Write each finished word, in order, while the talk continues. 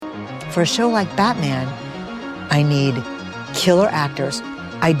For a show like Batman, I need killer actors,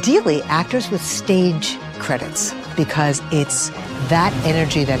 ideally actors with stage credits, because it's that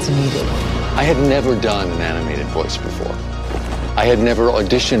energy that's needed. I had never done an animated voice before. I had never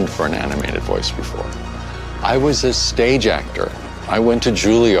auditioned for an animated voice before. I was a stage actor. I went to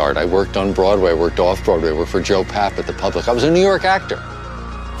Juilliard. I worked on Broadway. I worked off-Broadway. I worked for Joe Papp at the Public. I was a New York actor.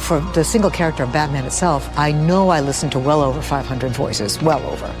 For the single character of Batman itself, I know I listened to well over 500 voices, well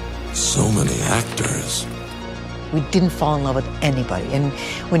over. So many actors. We didn't fall in love with anybody. And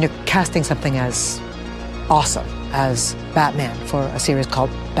when you're casting something as awesome as Batman for a series called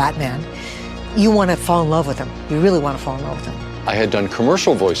Batman, you want to fall in love with him. You really want to fall in love with him. I had done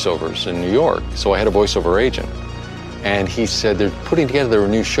commercial voiceovers in New York, so I had a voiceover agent. And he said, they're putting together a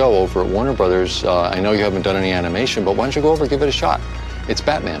new show over at Warner Brothers. I know you haven't done any animation, but why don't you go over and give it a shot? It's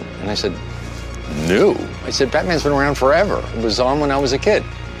Batman. And I said, new? I said, Batman's been around forever. It was on when I was a kid.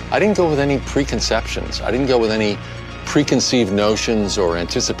 I didn't go with any preconceptions. I didn't go with any preconceived notions or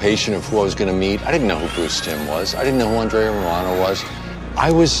anticipation of who I was going to meet. I didn't know who Bruce Timm was. I didn't know who Andrea Romano was.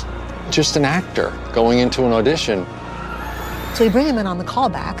 I was just an actor going into an audition. So we bring him in on the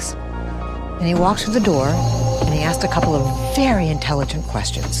callbacks, and he walks through the door, and he asked a couple of very intelligent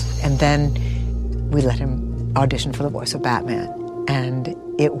questions. And then we let him audition for the voice of Batman. And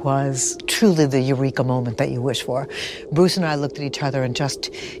it was truly the eureka moment that you wish for. Bruce and I looked at each other and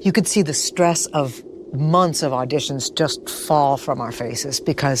you could see the stress of months of auditions just fall from our faces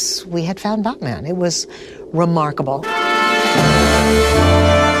because we had found Batman. It was remarkable.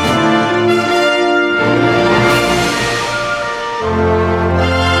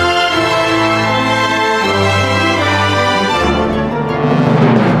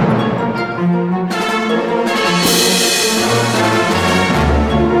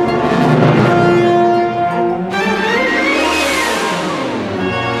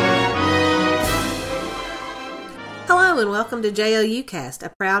 Welcome to JOU Cast,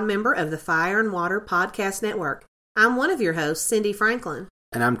 a proud member of the Fire and Water Podcast Network. I'm one of your hosts, Cindy Franklin.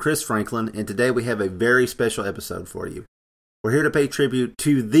 And I'm Chris Franklin, and today we have a very special episode for you. We're here to pay tribute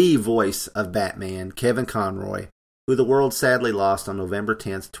to the voice of Batman, Kevin Conroy, who the world sadly lost on November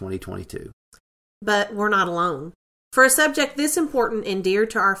 10th, 2022. But we're not alone. For a subject this important and dear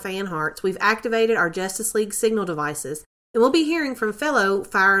to our fan hearts, we've activated our Justice League signal devices, and we'll be hearing from fellow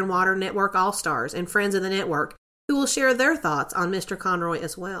Fire and Water Network All-Stars and friends of the network who will share their thoughts on Mr. Conroy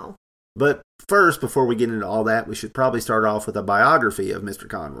as well. But first, before we get into all that, we should probably start off with a biography of Mr.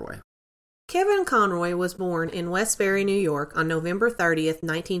 Conroy. Kevin Conroy was born in Westbury, New York on November 30th,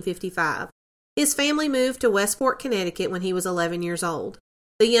 1955. His family moved to Westport, Connecticut when he was 11 years old.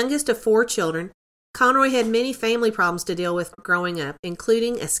 The youngest of 4 children, Conroy had many family problems to deal with growing up,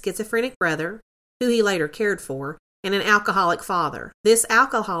 including a schizophrenic brother, who he later cared for, and an alcoholic father. This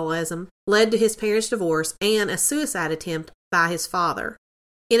alcoholism led to his parents' divorce and a suicide attempt by his father.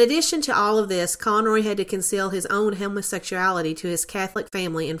 In addition to all of this, Conroy had to conceal his own homosexuality to his Catholic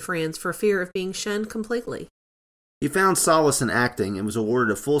family and friends for fear of being shunned completely. He found solace in acting and was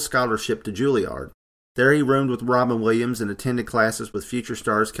awarded a full scholarship to Juilliard. There he roomed with Robin Williams and attended classes with future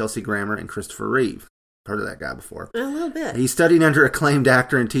stars Kelsey Grammer and Christopher Reeve. Heard of that guy before. A little bit. He studied under acclaimed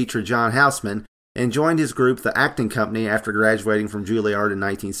actor and teacher John Houseman, and joined his group, The Acting Company, after graduating from Juilliard in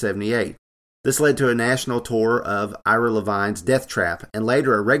 1978. This led to a national tour of Ira Levine's Death Trap, and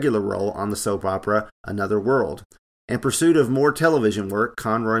later a regular role on the soap opera Another World. In pursuit of more television work,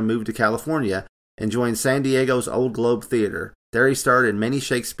 Conroy moved to California and joined San Diego's Old Globe Theater. There he starred in many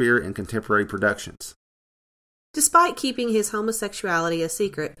Shakespeare and contemporary productions. Despite keeping his homosexuality a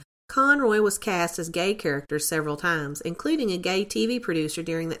secret, Conroy was cast as gay characters several times, including a gay TV producer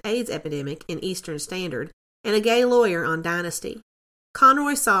during the AIDS epidemic in Eastern Standard, and a gay lawyer on Dynasty.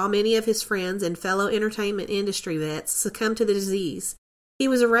 Conroy saw many of his friends and fellow entertainment industry vets succumb to the disease. He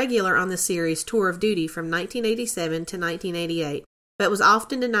was a regular on the series Tour of Duty from 1987 to 1988, but was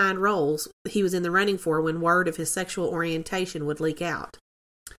often denied roles he was in the running for when word of his sexual orientation would leak out.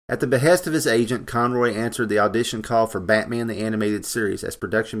 At the behest of his agent, Conroy answered the audition call for Batman the Animated Series as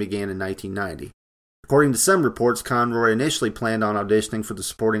production began in 1990. According to some reports, Conroy initially planned on auditioning for the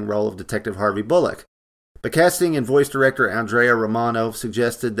supporting role of Detective Harvey Bullock, but casting and voice director Andrea Romano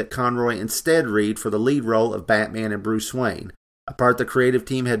suggested that Conroy instead read for the lead role of Batman and Bruce Wayne, a part the creative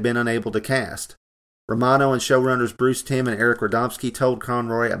team had been unable to cast. Romano and showrunners Bruce Timm and Eric Radomski told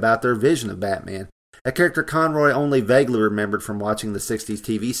Conroy about their vision of Batman, a character Conroy only vaguely remembered from watching the 60s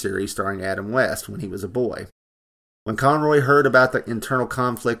TV series starring Adam West when he was a boy. When Conroy heard about the internal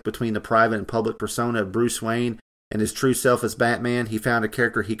conflict between the private and public persona of Bruce Wayne and his true self as Batman, he found a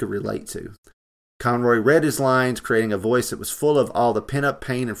character he could relate to. Conroy read his lines, creating a voice that was full of all the pent-up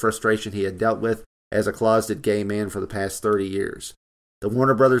pain and frustration he had dealt with as a closeted gay man for the past 30 years. The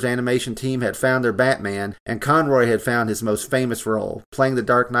Warner Brothers animation team had found their Batman, and Conroy had found his most famous role, playing the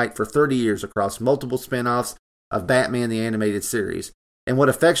Dark Knight for 30 years across multiple spin-offs of Batman the Animated Series, and what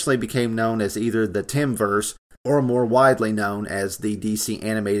affectionately became known as either the Timverse or more widely known as the DC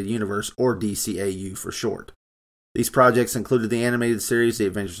Animated Universe, or DCAU for short. These projects included the animated series The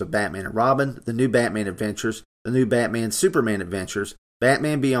Adventures of Batman and Robin, The New Batman Adventures, The New Batman-Superman Adventures,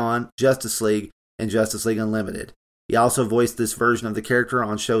 Batman Beyond, Justice League, and Justice League Unlimited. He also voiced this version of the character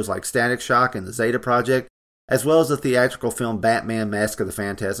on shows like Static Shock and The Zeta Project, as well as the theatrical film Batman Mask of the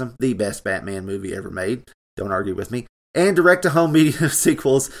Phantasm, the best Batman movie ever made, don't argue with me, and direct-to-home media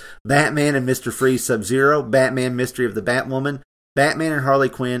sequels Batman and Mr. Freeze Sub-Zero, Batman Mystery of the Batwoman, Batman and Harley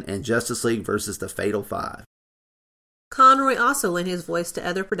Quinn, and Justice League vs. the Fatal Five. Conroy also lent his voice to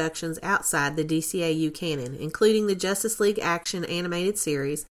other productions outside the DCAU canon, including the Justice League Action animated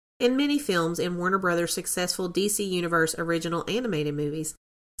series and many films in Warner Brothers' successful DC Universe original animated movies,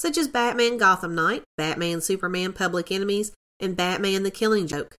 such as Batman Gotham Knight, Batman Superman Public Enemies, and Batman the Killing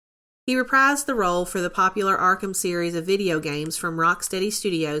Joke. He reprised the role for the popular Arkham series of video games from Rocksteady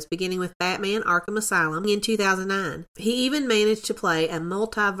Studios, beginning with Batman Arkham Asylum in 2009. He even managed to play a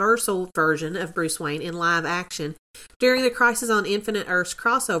multiversal version of Bruce Wayne in live action during the Crisis on Infinite Earths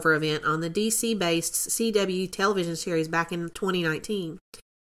crossover event on the DC-based CW television series back in 2019.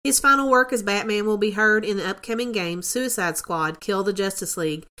 His final work as Batman will be heard in the upcoming game Suicide Squad Kill the Justice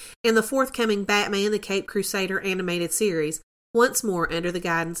League and the forthcoming Batman the Caped Crusader animated series, once more under the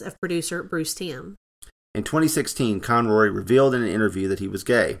guidance of producer Bruce Timm. In 2016, Conroy revealed in an interview that he was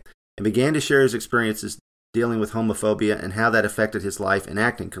gay, and began to share his experiences dealing with homophobia and how that affected his life and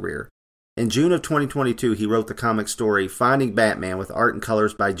acting career. In June of 2022, he wrote the comic story Finding Batman with art and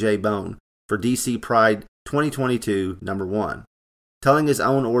colors by Jay Bone for DC Pride 2022 #1, telling his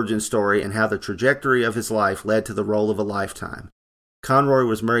own origin story and how the trajectory of his life led to the role of a lifetime. Conroy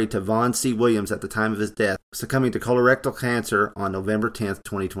was married to Vaughn C. Williams at the time of his death, succumbing to colorectal cancer on November 10th,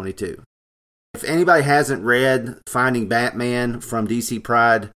 2022. If anybody hasn't read Finding Batman from DC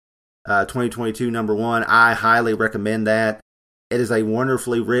Pride 2022 #1, I highly recommend that. It is a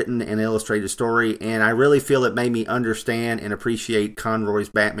wonderfully written and illustrated story, and I really feel it made me understand and appreciate Conroy's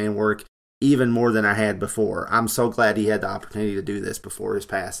Batman work even more than I had before. I'm so glad he had the opportunity to do this before his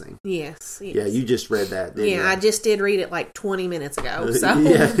passing. Yes. Yeah, you just read that, didn't you? I just did read it like 20 minutes ago, so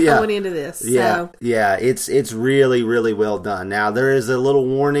yeah. going into this. Yeah, so. yeah, it's really, really well done. Now, there is a little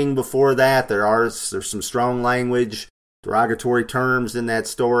warning before that. There's some strong language, derogatory terms in that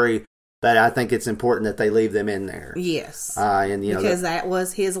story, but I think it's important that they leave them in there. Yes, and because that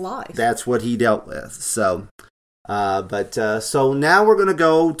was his life. That's what he dealt with, so... So now we're going to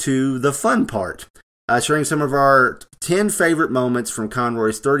go to the fun part, sharing some of our 10 favorite moments from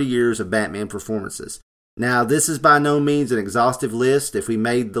Conroy's 30 years of Batman performances. Now, this is by no means an exhaustive list. If we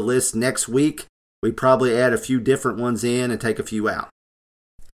made the list next week, we'd probably add a few different ones in and take a few out.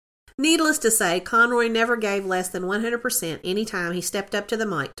 Needless to say, Conroy never gave less than 100% any time he stepped up to the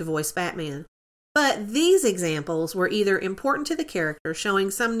mic to voice Batman. But these examples were either important to the character, showing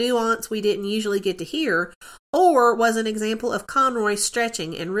some nuance we didn't usually get to hear, or was an example of Conroy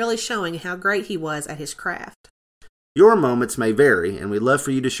stretching and really showing how great he was at his craft. Your moments may vary, and we'd love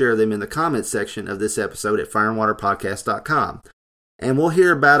for you to share them in the comments section of this episode at fireandwaterpodcast.com. And we'll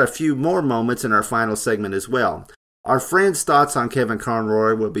hear about a few more moments in our final segment as well. Our friends' thoughts on Kevin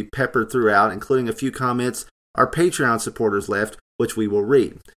Conroy will be peppered throughout, including a few comments our Patreon supporters left, which we will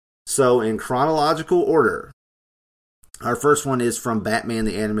read. So, in chronological order, our first one is from Batman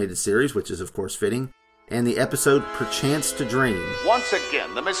the Animated Series, which is, of course, fitting, and the episode Perchance to Dream. Once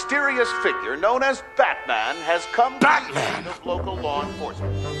again, the mysterious figure known as Batman has come Batman! to the aid of local law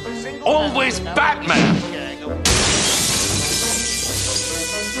enforcement. Always Batman!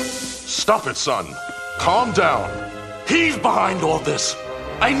 Stop it, son. Calm down. He's behind all this.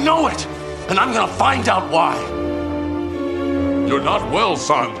 I know it, and I'm gonna find out why. You're not well,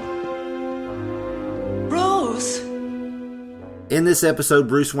 son. Bruce! In this episode,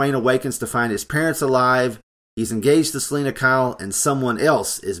 Bruce Wayne awakens to find his parents alive, he's engaged to Selena Kyle, and someone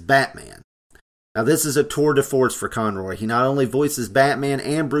else is Batman. Now, this is a tour de force for Conroy. He not only voices Batman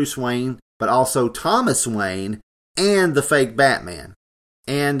and Bruce Wayne, but also Thomas Wayne and the fake Batman.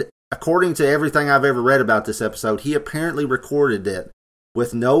 And according to everything I've ever read about this episode, he apparently recorded it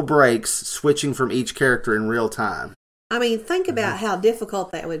with no breaks, switching from each character in real time. I mean, think about how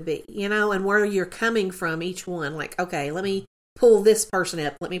difficult that would be, and where you're coming from each one. Like, okay, let me pull this person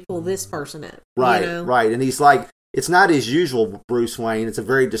up. Let me pull this person up. Right, right. And he's like, it's not his usual Bruce Wayne. It's a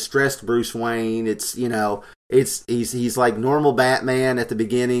very distressed Bruce Wayne. It's, he's like normal Batman at the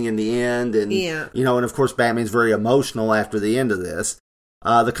beginning and the end. And, and of course Batman's very emotional after the end of this.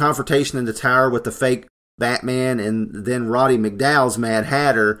 The confrontation in the tower with the fake Batman and then Roddy McDowall's Mad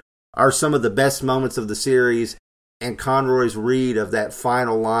Hatter are some of the best moments of the series. And Conroy's read of that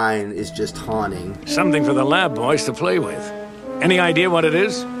final line is just haunting. Something for the lab boys to play with. Any idea what it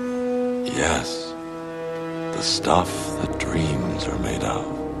is? Yes. The stuff that dreams are made of.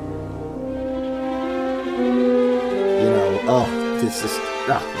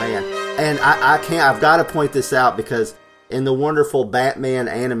 Man. And I can't, I've got to point this out because in the wonderful Batman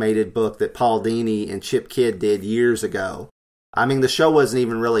animated book that Paul Dini and Chip Kidd did years ago, I mean, the show wasn't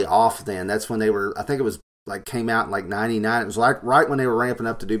even really off then. That's when they were, I think it was came out in 99. It was right when they were ramping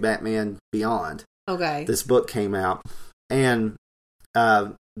up to do Batman Beyond. Okay. This book came out. And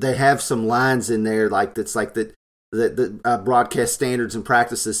they have some lines in there that's like the broadcast standards and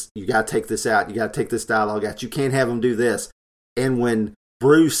practices. You got to take this out. You got to take this dialogue out. You can't have them do this. And when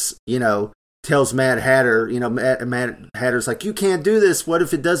Bruce, tells Mad Hatter, Mad Hatter's like, you can't do this. What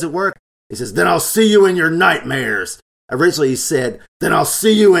if it doesn't work? He says, then I'll see you in your nightmares. Originally he said, then I'll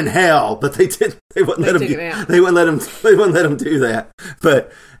see you in hell. But they didn't. They wouldn't let him. They wouldn't let him do that.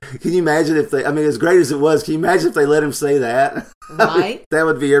 But can you imagine if they? I mean, as great as it was, can you imagine if they let him say that? Right. I mean, that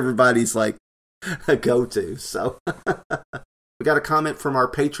would be everybody's go-to. So we got a comment from our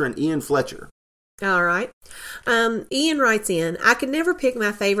patron Ian Fletcher. All right. Ian writes in, I could never pick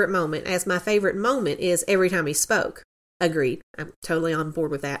my favorite moment, as my favorite moment is every time he spoke. Agreed. I'm totally on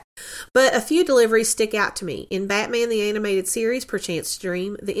board with that. But a few deliveries stick out to me. In Batman the Animated Series, Perchance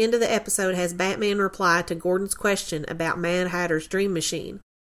Dream, the end of the episode has Batman reply to Gordon's question about Mad Hatter's dream machine.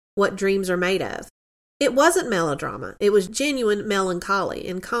 What dreams are made of. It wasn't melodrama. It was genuine melancholy,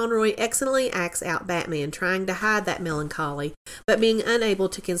 and Conroy excellently acts out Batman trying to hide that melancholy, but being unable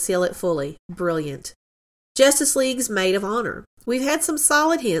to conceal it fully. Brilliant. Justice League's Maid of Honor. We've had some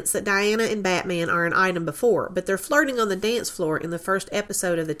solid hints that Diana and Batman are an item before, but their flirting on the dance floor in the first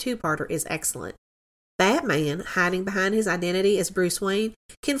episode of the two-parter is excellent. Batman, hiding behind his identity as Bruce Wayne,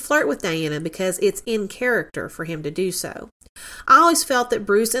 can flirt with Diana because it's in character for him to do so. I always felt that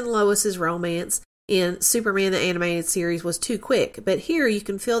Bruce and Lois's romance in Superman the Animated Series was too quick, but here you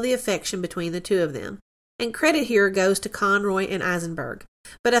can feel the affection between the two of them. And credit here goes to Conroy and Eisenberg.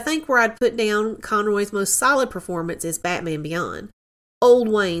 But I think where I'd put down Conroy's most solid performance is Batman Beyond. Old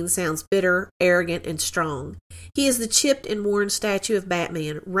Wayne sounds bitter, arrogant, and strong. He is the chipped and worn statue of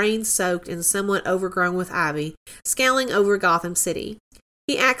Batman, rain-soaked and somewhat overgrown with ivy, scowling over Gotham City.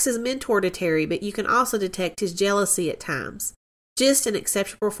 He acts as mentor to Terry, but you can also detect his jealousy at times. Just an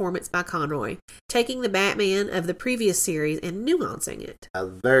exceptional performance by Conroy, taking the Batman of the previous series and nuancing it.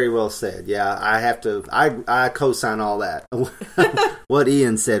 Very well said. Yeah, I co-sign all that. What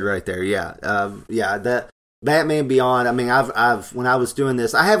Ian said right there. Yeah, that Batman Beyond. I mean, I've when I was doing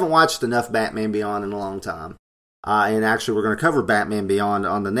this, I haven't watched enough Batman Beyond in a long time. And actually, we're going to cover Batman Beyond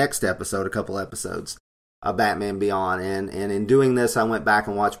on the next episode, a couple episodes of Batman Beyond. And in doing this, I went back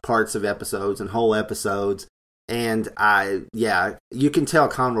and watched parts of episodes and whole episodes. And you can tell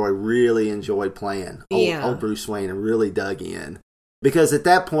Conroy really enjoyed playing old Bruce Wayne and really dug in. Because at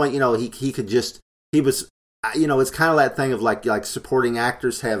that point, he was, it's kind of that thing of like supporting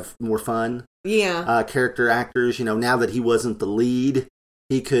actors have more fun. Yeah. Character actors, now that he wasn't the lead,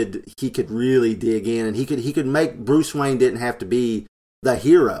 he could really dig in, and he could make Bruce Wayne didn't have to be the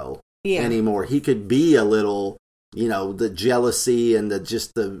hero anymore. He could be a little, the jealousy and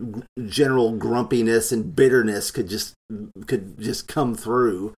the general grumpiness and bitterness could just come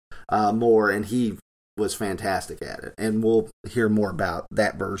through more, and he was fantastic at it. And we'll hear more about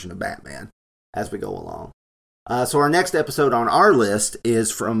that version of Batman as we go along. So our next episode on our list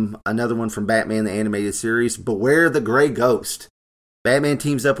is from another one from Batman the Animated Series, Beware the Grey Ghost. Batman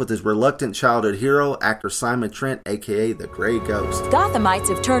teams up with his reluctant childhood hero, actor Simon Trent, a.k.a. the Grey Ghost. Gothamites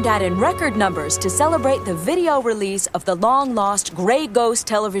have turned out in record numbers to celebrate the video release of the long-lost Grey Ghost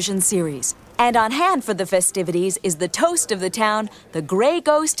television series. And on hand for the festivities is the toast of the town, the Grey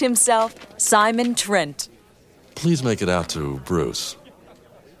Ghost himself, Simon Trent. Please make it out to Bruce.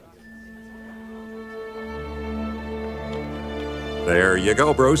 There you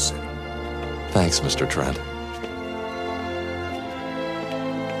go, Bruce. Thanks, Mr. Trent.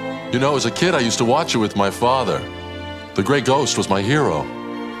 As a kid, I used to watch it with my father. The Grey Ghost was my hero.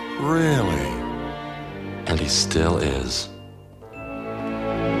 Really? And he still is.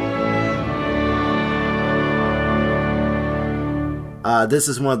 This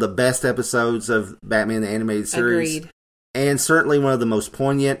is one of the best episodes of Batman the Animated Series. Agreed. And certainly one of the most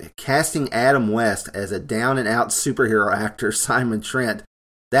poignant, casting Adam West as a down-and-out superhero actor, Simon Trent.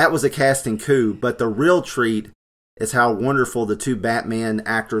 That was a casting coup, but the real treat is how wonderful the two Batman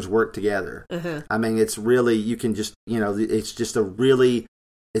actors work together. I mean, it's really, you can just, it's just it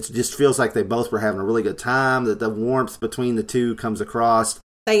just feels like they both were having a really good time, that the warmth between the two comes across.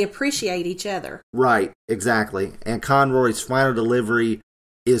 They appreciate each other. Right, exactly. And Conroy's final delivery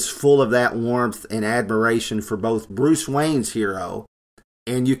is full of that warmth and admiration for both Bruce Wayne's hero,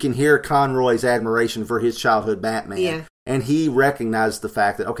 and you can hear Conroy's admiration for his childhood Batman. Yeah. And he recognized the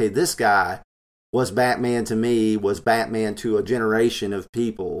fact that, okay, this guy was Batman to me, was Batman to a generation of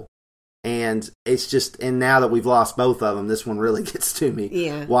people. And it's just, and now that we've lost both of them, this one really gets to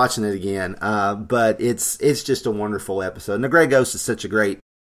me watching it again. But it's just a wonderful episode. And the Grey Ghost is such a great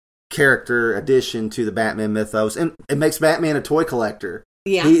character addition to the Batman mythos. And it makes Batman a toy collector.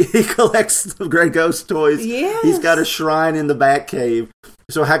 Yeah. He collects the Grey Ghost toys. Yes. He's got a shrine in the Batcave.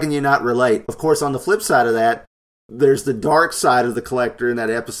 So how can you not relate? Of course, on the flip side of that, there's the dark side of the collector in that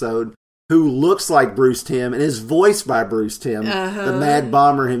episode, who looks like Bruce Timm and is voiced by Bruce Timm, the Mad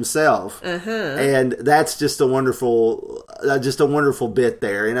Bomber himself. And that's just a wonderful bit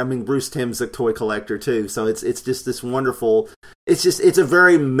there. And I mean, Bruce Timm's a toy collector too, so it's just this wonderful. It's a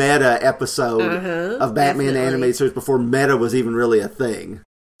very meta episode of Batman animated series before meta was even really a thing.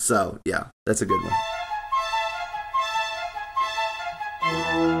 So yeah, that's a good one.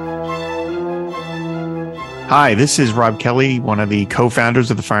 Hi, this is Rob Kelly, one of the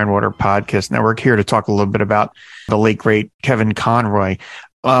co-founders of the Fire and Water Podcast Network, here to talk a little bit about the late, great Kevin Conroy.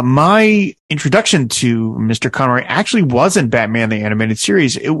 My introduction to Mr. Conroy actually wasn't Batman the Animated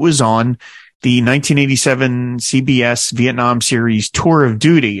Series. It was on the 1987 CBS Vietnam series Tour of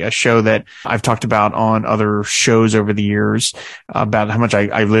Duty, a show that I've talked about on other shows over the years, about how much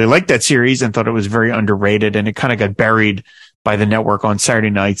I really liked that series and thought it was very underrated, and it kind of got buried by the network on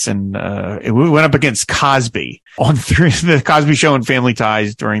Saturday nights, and it went up against Cosby on the Cosby Show and Family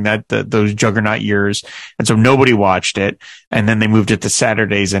Ties during those juggernaut years, and so nobody watched it. And then they moved it to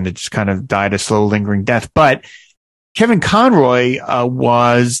Saturdays, and it just kind of died a slow, lingering death. But Kevin Conroy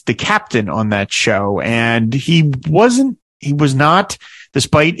was the captain on that show, and he was not,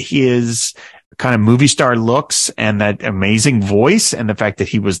 despite his kind of movie star looks and that amazing voice and the fact that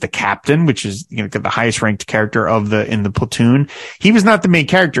he was the captain, which is, the highest ranked character in the platoon. He was not the main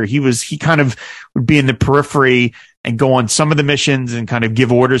character. He kind of would be in the periphery and go on some of the missions and kind of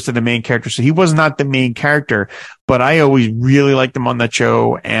give orders to the main character. So he was not the main character, but I always really liked him on that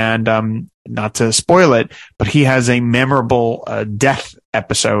show. And, not to spoil it, but he has a memorable death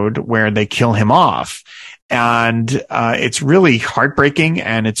episode where they kill him off. And it's really heartbreaking,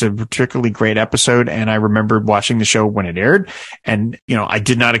 and it's a particularly great episode. And I remember watching the show when it aired, and I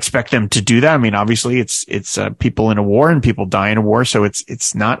did not expect them to do that. I mean, obviously, it's people in a war and people die in a war, so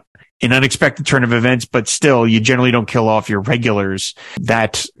it's not an unexpected turn of events. But still, you generally don't kill off your regulars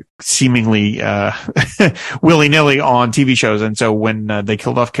that seemingly willy-nilly on TV shows. And so when they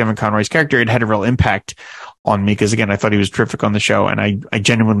killed off Kevin Conroy's character, it had a real impact on me, because again, I thought he was terrific on the show, and I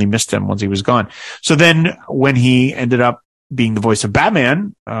genuinely missed him once he was gone. So then when he ended up being the voice of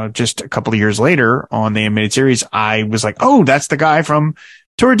Batman, just a couple of years later on the animated series, I was like, oh, that's the guy from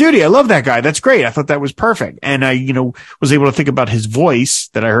Tour of Duty. I love that guy. That's great. I thought that was perfect. And I, was able to think about his voice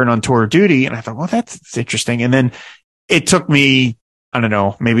that I heard on Tour of Duty, and I thought, well, that's interesting. And then it took me, I don't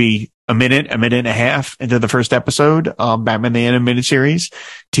know, maybe a minute and a half into the first episode of Batman the Animated Series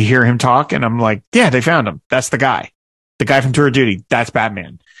to hear him talk. And I'm like, yeah, they found him. That's the guy from Tour of Duty. That's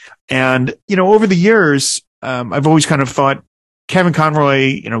Batman. And, over the years, I've always kind of thought Kevin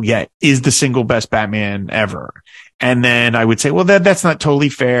Conroy, is the single best Batman ever. And then I would say, well, that's not totally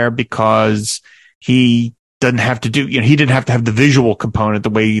fair, because he doesn't have to do, he didn't have to have the visual component the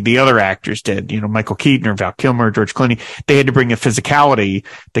way the other actors did. Michael Keaton or Val Kilmer, George Clooney, they had to bring a physicality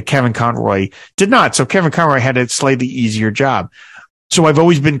that Kevin Conroy did not. So Kevin Conroy had a slightly easier job. So I've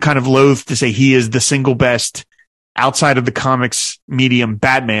always been kind of loath to say he is the single best outside of the comics medium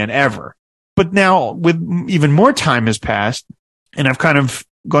Batman ever. But now, with even more time has passed, and I've kind of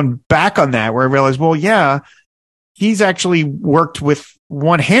gone back on that, where I realized, well, yeah, he's actually worked with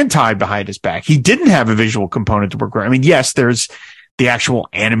one hand tied behind his back. He didn't have a visual component to work with. I mean, yes, there's the actual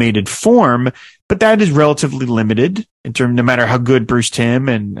animated form, but that is relatively limited in terms, no matter how good Bruce Timm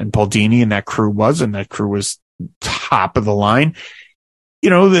and Paul Dini and that crew was, and that crew was top of the line.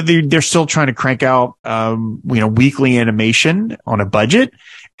 They're still trying to crank out, weekly animation on a budget.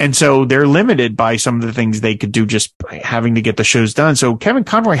 And so they're limited by some of the things they could do just by having to get the shows done. So Kevin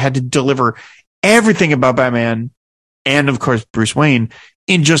Conroy had to deliver everything about Batman and, of course, Bruce Wayne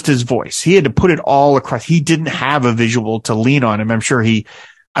in just his voice. He had to put it all across. He didn't have a visual to lean on. I'm sure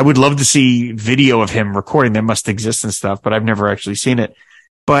I would love to see video of him recording. That must exist and stuff, but I've never actually seen it.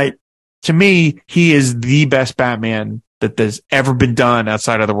 But to me, he is the best Batman that there's ever been done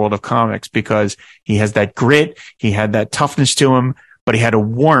outside of the world of comics, because he has that grit, he had that toughness to him, but he had a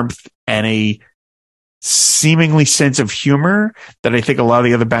warmth and a seemingly sense of humor that I think a lot of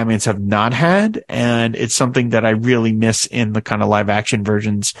the other Batmans have not had. And it's something that I really miss in the kind of live action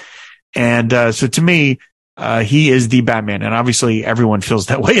versions. And so to me, he is the Batman. And obviously everyone feels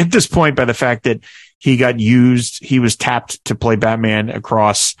that way at this point by the fact that he got used. He was tapped to play Batman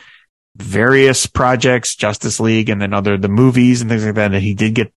across various projects, Justice League, and then the movies and things like that. And he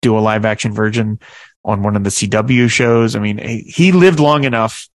did get to do a live action version on one of the CW shows. I mean, he lived long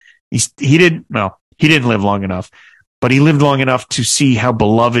enough. He didn't live long enough, but he lived long enough to see how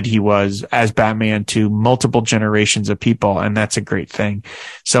beloved he was as Batman to multiple generations of people. And that's a great thing.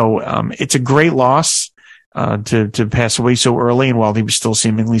 So, it's a great loss, to pass away so early, and while he was still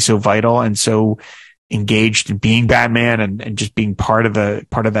seemingly so vital and so engaged in being Batman and just being part of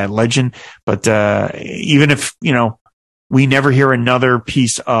that legend. But, even if, we never hear another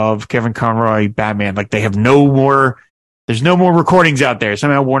piece of Kevin Conroy Batman, like there's no more recordings out there.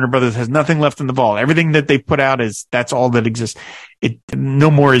 Somehow Warner Brothers has nothing left in the vault. Everything that they put out that's all that exists. No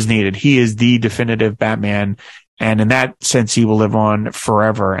more is needed. He is the definitive Batman. And in that sense, he will live on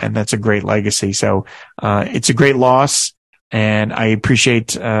forever. And that's a great legacy. So, it's a great loss. And I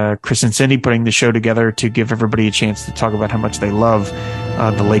appreciate, Chris and Cindy putting the show together to give everybody a chance to talk about how much they love,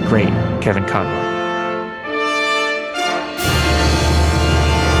 the late great Kevin Conroy.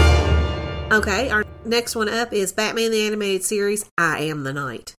 Okay, our next one up is Batman the Animated Series, I Am the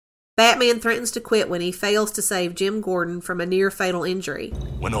Night. Batman threatens to quit when he fails to save Jim Gordon from a near-fatal injury.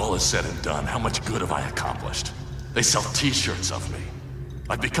 When all is said and done, how much good have I accomplished? They sell t-shirts of me.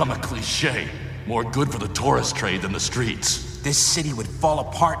 I've become a cliché, more good for the tourist trade than the streets. This city would fall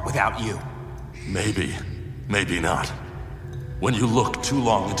apart without you. Maybe, maybe not. When you look too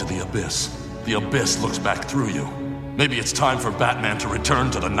long into the abyss looks back through you. Maybe it's time for Batman to return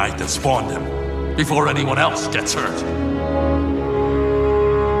to the night that spawned him, before anyone else gets hurt.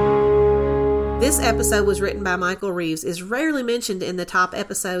 This episode was written by Michael Reeves, is rarely mentioned in the top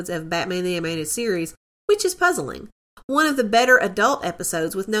episodes of Batman the Animated Series, which is puzzling. One of the better adult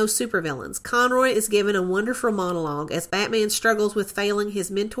episodes with no supervillains. Conroy is given a wonderful monologue as Batman struggles with failing his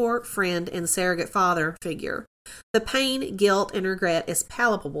mentor, friend, and surrogate father figure. The pain, guilt, and regret is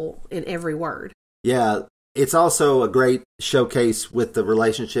palpable in every word. Yeah. It's also a great showcase with the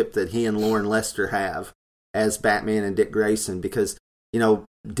relationship that he and Lauren Lester have as Batman and Dick Grayson, because,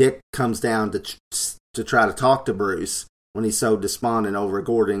 Dick comes down to try to talk to Bruce when he's so despondent over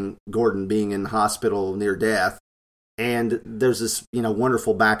Gordon being in the hospital near death. And there's this,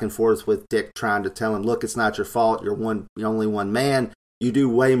 wonderful back and forth with Dick trying to tell him, look, it's not your fault. You're only one man. You do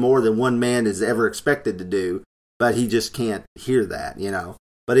way more than one man is ever expected to do. But he just can't hear that,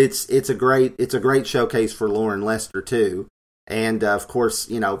 But it's a great showcase for Lauren Lester too, and of course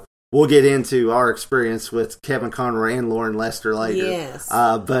we'll get into our experience with Kevin Conroy and Lauren Lester later. Yes.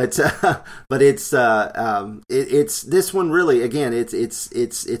 But it's this one really, again,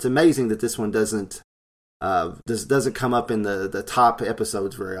 it's amazing that this one doesn't come up in the top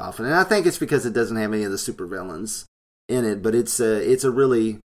episodes very often, and I think it's because it doesn't have any of the supervillains in it. But it's a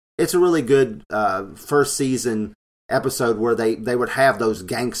really good first season episode where they would have those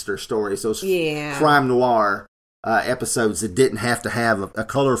gangster stories, those crime noir episodes that didn't have to have a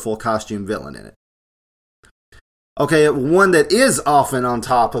colorful costume villain in it. Okay, one that is often on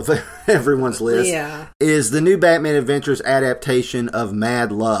top of everyone's list is the new Batman Adventures adaptation of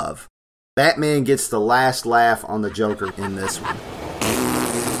Mad Love. Batman gets the last laugh on the Joker in this one.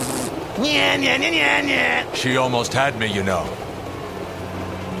 She almost had me,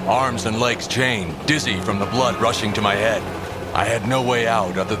 Arms and legs chained, dizzy from the blood rushing to my head. I had no way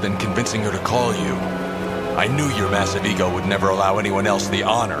out other than convincing her to call you. I knew your massive ego would never allow anyone else the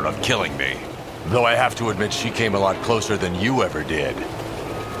honor of killing me. Though I have to admit she came a lot closer than you ever did.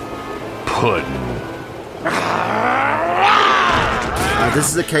 Puddin'. This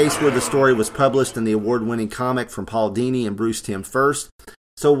is a case where the story was published in the award-winning comic from Paul Dini and Bruce Timm first.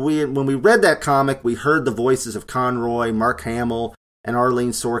 So when we read that comic, we heard the voices of Conroy, Mark Hamill, and Arlene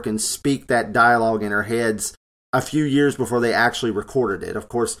Sorkin speak that dialogue in our heads a few years before they actually recorded it. Of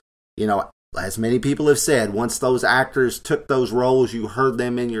course, as many people have said, once those actors took those roles, you heard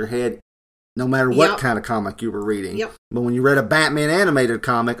them in your head, no matter what kind of comic you were reading. Yep. But when you read a Batman animated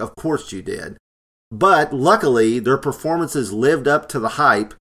comic, of course you did. But luckily, their performances lived up to the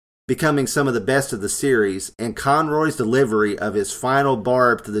hype becoming some of the best of the series, and Conroy's delivery of his final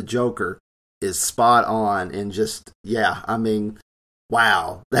barb to the Joker is spot on, and just, yeah, I mean,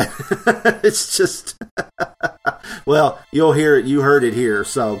 wow. It's just, well, you'll hear it, you heard it here,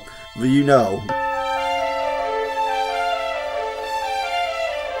 so you know.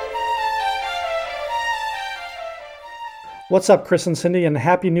 What's up, Chris and Cindy, and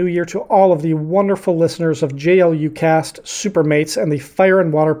Happy New Year to all of the wonderful listeners of JLUcast, Supermates, and the Fire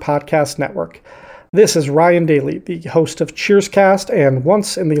and Water Podcast Network. This is Ryan Daly, the host of Cheerscast, and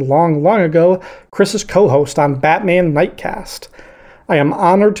once in the long, long ago, Chris's co-host on Batman Nightcast. I am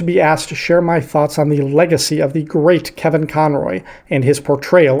honored to be asked to share my thoughts on the legacy of the great Kevin Conroy and his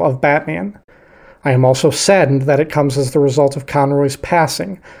portrayal of Batman. I am also saddened that it comes as the result of Conroy's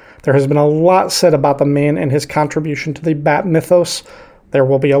passing. There has been a lot said about the man and his contribution to the Bat mythos. There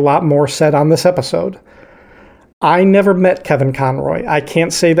will be a lot more said on this episode. I never met Kevin Conroy. I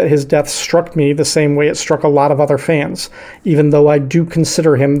can't say that his death struck me the same way it struck a lot of other fans, even though I do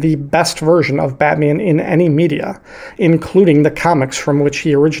consider him the best version of Batman in any media, including the comics from which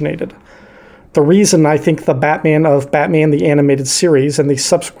he originated. The reason I think the Batman of Batman the Animated Series and the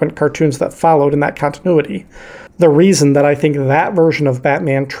subsequent cartoons that followed in that continuity, the reason that I think that version of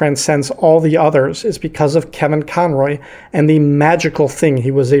Batman transcends all the others is because of Kevin Conroy and the magical thing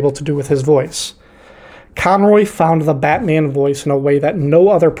he was able to do with his voice. Conroy found the Batman voice in a way that no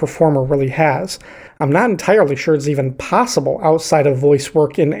other performer really has. I'm not entirely sure it's even possible outside of voice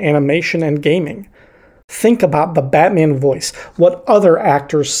work in animation and gaming. Think about the Batman voice, what other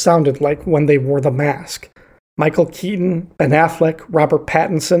actors sounded like when they wore the mask. Michael Keaton, Ben Affleck, Robert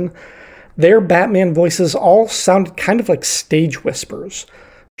Pattinson. Their Batman voices all sounded kind of like stage whispers.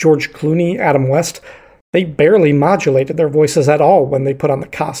 George Clooney, Adam West, they barely modulated their voices at all when they put on the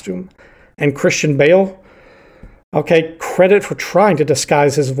costume. And Christian Bale, okay, credit for trying to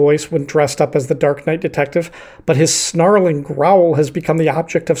disguise his voice when dressed up as the Dark Knight detective, but his snarling growl has become the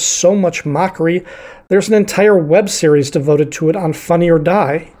object of so much mockery, there's an entire web series devoted to it on Funny or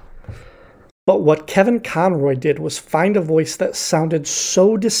Die. But what Kevin Conroy did was find a voice that sounded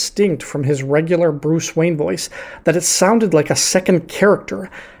so distinct from his regular Bruce Wayne voice that it sounded like a second character,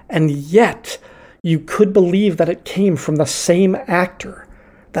 and yet you could believe that it came from the same actor.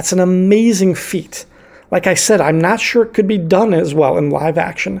 That's an amazing feat. Like I said, I'm not sure it could be done as well in live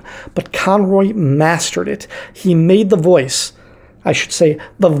action, but Conroy mastered it. He made the voice, I should say,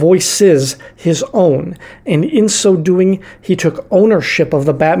 the voices, his own, and in so doing, he took ownership of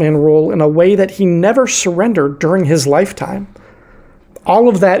the Batman role in a way that he never surrendered during his lifetime. All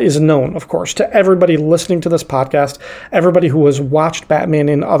of that is known, of course, to everybody listening to this podcast, everybody who has watched Batman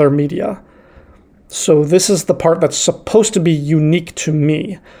in other media. So this is the part that's supposed to be unique to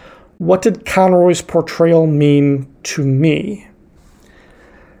me. What did Conroy's portrayal mean to me?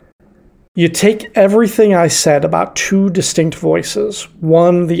 You take everything I said about two distinct voices,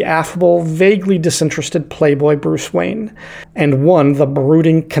 one the affable, vaguely disinterested playboy Bruce Wayne, and one the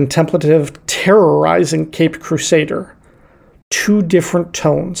brooding, contemplative, terrorizing Caped Crusader. Two different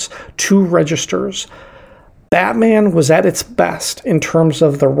tones, two registers. Batman was at its best in terms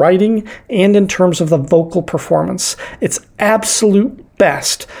of the writing and in terms of the vocal performance. Its absolute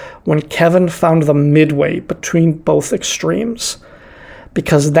best when Kevin found the midway between both extremes.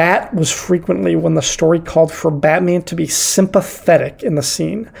 Because that was frequently when the story called for Batman to be sympathetic in the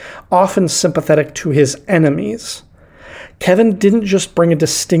scene, often sympathetic to his enemies. Kevin didn't just bring a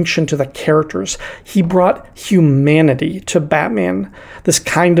distinction to the characters, he brought humanity to Batman, this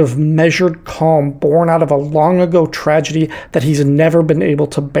kind of measured calm born out of a long-ago tragedy that he's never been able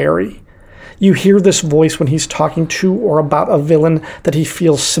to bury. You hear this voice when he's talking to or about a villain that he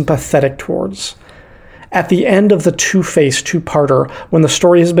feels sympathetic towards. At the end of the Two-Face two-parter, when the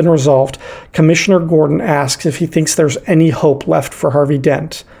story has been resolved, Commissioner Gordon asks if he thinks there's any hope left for Harvey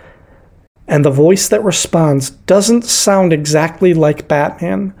Dent. And the voice that responds doesn't sound exactly like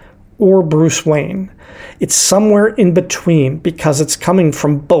Batman or Bruce Wayne. It's somewhere in between because it's coming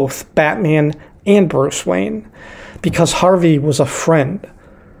from both Batman and Bruce Wayne. Because Harvey was a friend.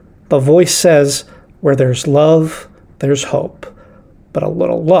 The voice says, where there's love, there's hope. But a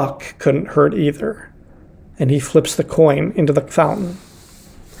little luck couldn't hurt either. And he flips the coin into the fountain.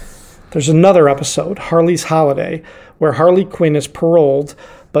 There's another episode, Harley's Holiday, where Harley Quinn is paroled,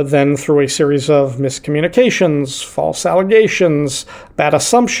 but then through a series of miscommunications, false allegations, bad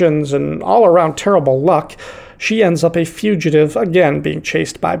assumptions, and all-around terrible luck, she ends up a fugitive, again being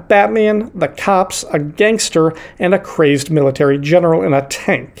chased by Batman, the cops, a gangster, and a crazed military general in a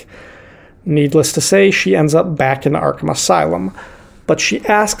tank. Needless to say, she ends up back in Arkham Asylum, but she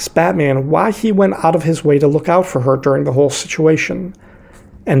asks Batman why he went out of his way to look out for her during the whole situation.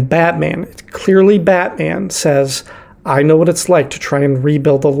 And Batman, clearly Batman, says, I know what it's like to try and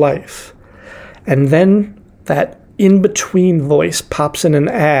rebuild a life. And then that in-between voice pops in and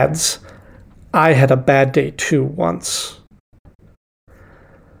adds, I had a bad day too once.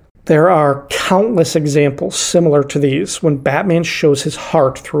 There are countless examples similar to these when Batman shows his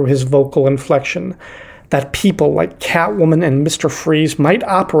heart through his vocal inflection, that people like Catwoman and Mr. Freeze might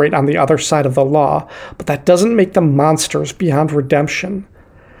operate on the other side of the law, but that doesn't make them monsters beyond redemption.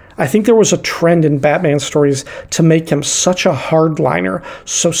 I think there was a trend in Batman stories to make him such a hardliner,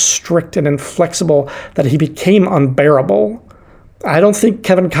 so strict and inflexible that he became unbearable. I don't think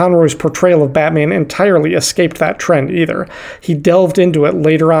Kevin Conroy's portrayal of Batman entirely escaped that trend either. He delved into it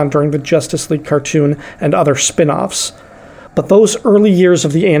later on during the Justice League cartoon and other spin-offs. But those early years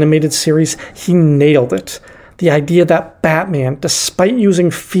of the animated series, he nailed it. The idea that Batman, despite using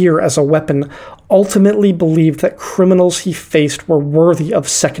fear as a weapon, ultimately believed that criminals he faced were worthy of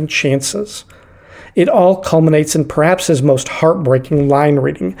second chances. It all culminates in perhaps his most heartbreaking line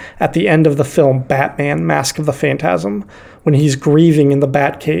reading at the end of the film Batman: Mask of the Phantasm, when he's grieving in the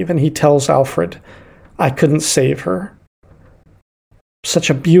Batcave and he tells Alfred, I couldn't save her. Such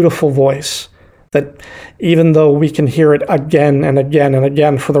a beautiful voice that even though we can hear it again and again and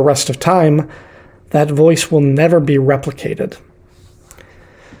again for the rest of time, that voice will never be replicated.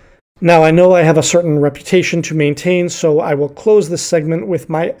 Now, I know I have a certain reputation to maintain, so I will close this segment with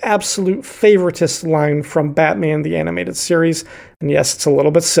my absolute favoritist line from Batman the Animated Series, and yes, it's a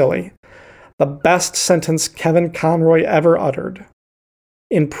little bit silly. The best sentence Kevin Conroy ever uttered.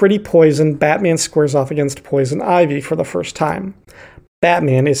 In Pretty Poison, Batman squares off against Poison Ivy for the first time.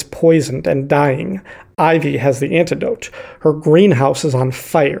 Batman is poisoned and dying. Ivy has the antidote. Her greenhouse is on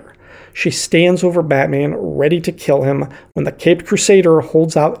fire. She stands over Batman, ready to kill him, when the Caped Crusader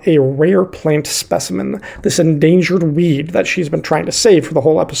holds out a rare plant specimen, this endangered weed that she's been trying to save for the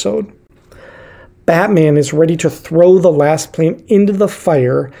whole episode. Batman is ready to throw the last plant into the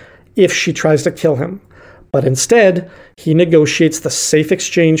fire if she tries to kill him, but instead, he negotiates the safe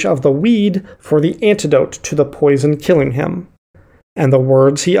exchange of the weed for the antidote to the poison killing him. And the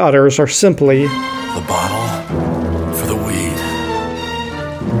words he utters are simply, The bottle for the weed.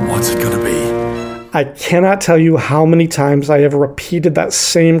 What's it gonna be? I cannot tell you how many times I have repeated that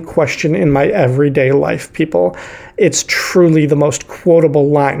same question in my everyday life, people. It's truly the most quotable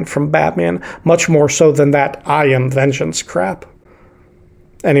line from Batman, much more so than that I am vengeance crap.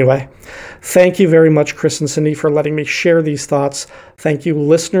 Anyway, thank you very much, Chris and Cindy, for letting me share these thoughts. Thank you,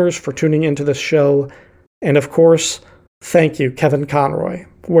 listeners, for tuning into this show. And of course, thank you, Kevin Conroy,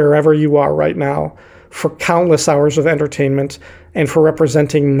 wherever you are right now, for countless hours of entertainment and for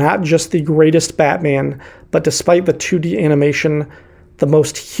representing not just the greatest Batman, but despite the 2D animation, the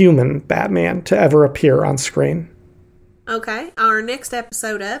most human Batman to ever appear on screen. Okay, our next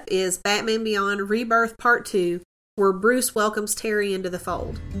episode up is Batman Beyond Rebirth Part 2, where Bruce welcomes Terry into the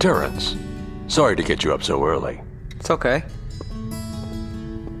fold. Terrence, sorry to get you up so early. It's okay.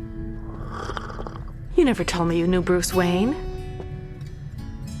 You never told me you knew Bruce Wayne.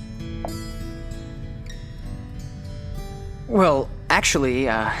 Well, actually,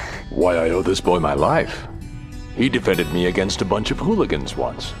 Why, I owe this boy my life. He defended me against a bunch of hooligans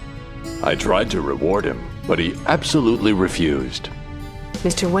once. I tried to reward him, but he absolutely refused.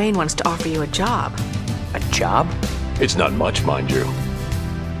 Mr. Wayne wants to offer you a job. A job? It's not much, mind you.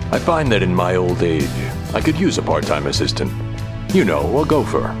 I find that in my old age, I could use a part-time assistant. You know, a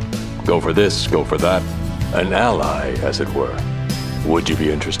gopher. Go for this, go for that. An ally, as it were. Would you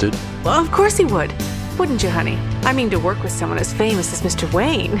be interested? Well, of course he would. Wouldn't you, honey? I mean, to work with someone as famous as Mr.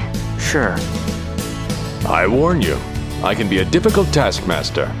 Wayne. Sure. I warn you, I can be a difficult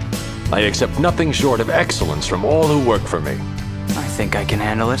taskmaster. I accept nothing short of excellence from all who work for me. I think I can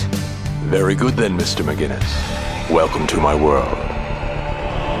handle it. Very good then, Mr. McGinnis. Welcome to my world.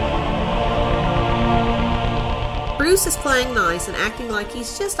 Bruce is playing nice and acting like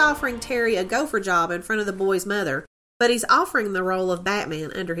he's just offering Terry a gopher job in front of the boy's mother, but he's offering the role of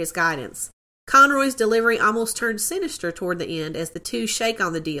Batman under his guidance. Conroy's delivery almost turns sinister toward the end as the two shake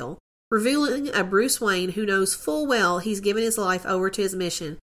on the deal, revealing a Bruce Wayne who knows full well he's given his life over to his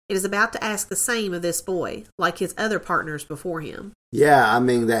mission and is about to ask the same of this boy, like his other partners before him. Yeah, I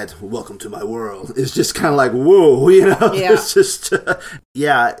mean, that welcome to my world is just kind of like, whoa, you know? Yeah. It's just,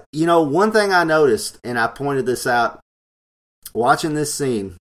 yeah. You know, one thing I noticed, and I pointed this out, watching this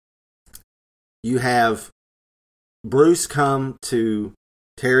scene, you have Bruce come to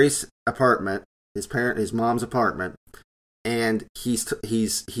Terry's apartment, his mom's apartment, and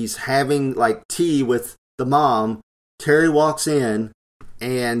he's having like tea with the mom. Terry walks in,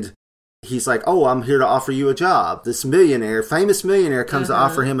 and he's like, oh, I'm here to offer you a job. This famous millionaire comes to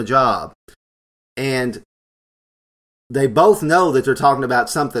offer him a job. And they both know that they're talking about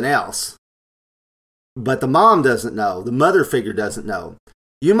something else. But the mom doesn't know. The mother figure doesn't know.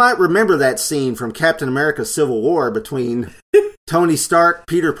 You might remember that scene from Captain America Civil War between Tony Stark,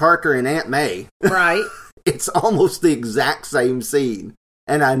 Peter Parker, and Aunt May. Right. It's almost the exact same scene.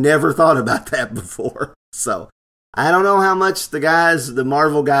 And I never thought about that before. So, I don't know how much the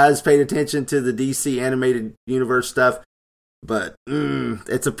Marvel guys paid attention to the DC animated universe stuff. But,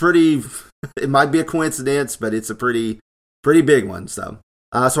 it might be a coincidence, but it's a pretty big one. So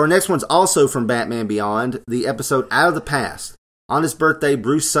our next one's also from Batman Beyond, the episode Out of the Past. On his birthday,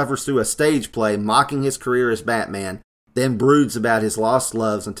 Bruce suffers through a stage play mocking his career as Batman, then broods about his lost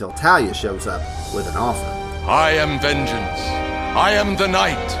loves until Talia shows up with an offer. I am vengeance. I am the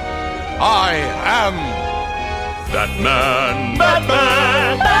night. I am Batman.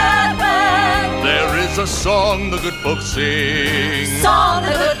 Batman. Batman. There is a song the good folks sing. Song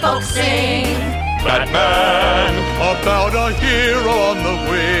the good folks sing. Batman. About a hero on the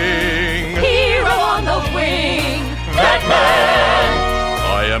wing. Hero on the wing. Batman.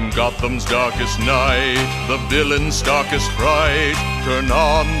 I am Gotham's darkest night, the villain's starkest fright. Turn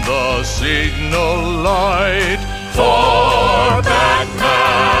on the signal light for Batman.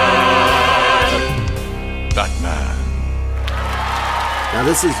 Batman. Now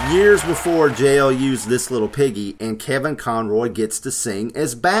this is years before JL used This Little Piggy, and Kevin Conroy gets to sing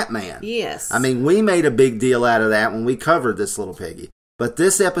as Batman. Yes. I mean, we made a big deal out of that when we covered This Little Piggy. But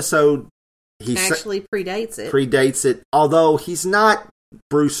this episode... He actually predates it. Although he's not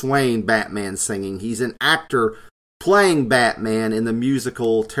Bruce Wayne Batman singing. He's an actor playing Batman in the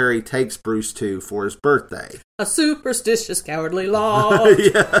musical Terry Takes Bruce to for his birthday. A superstitious, cowardly lot.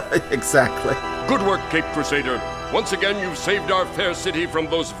 Yeah, exactly. Good work, Cape Crusader. Once again, you've saved our fair city from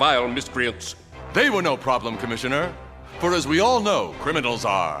those vile miscreants. They were no problem, Commissioner. For as we all know, criminals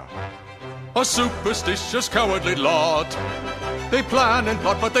are a superstitious, cowardly lot. They plan and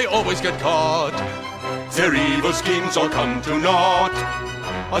plot, but they always get caught. Their evil schemes all come to naught.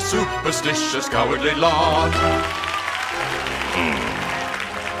 A superstitious, cowardly lot.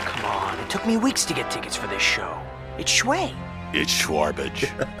 Come on, it took me weeks to get tickets for this show. It's Shway. It's Schwarbage.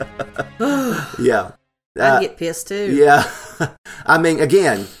 Yeah. I'd get pissed too. Yeah. I mean,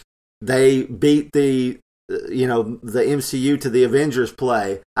 again, they beat the MCU to the Avengers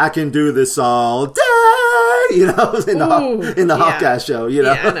play. I can do this all day, in the Hawkeye show,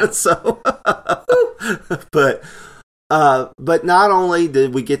 Yeah, So, but not only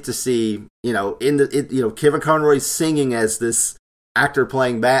did we get to see, Kevin Conroy singing as this actor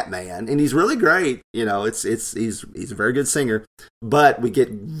playing Batman, and he's really great. He's a very good singer, but we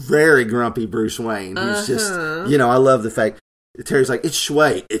get very grumpy Bruce Wayne, who's just, I love the fact Terry's like, it's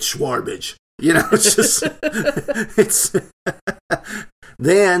Shway, it's Schwarbage. It's just,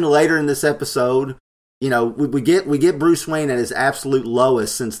 then later in this episode, we get Bruce Wayne at his absolute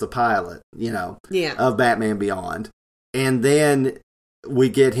lowest since the pilot, of Batman Beyond. And then we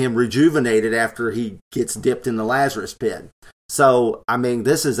get him rejuvenated after he gets dipped in the Lazarus pit. So, I mean,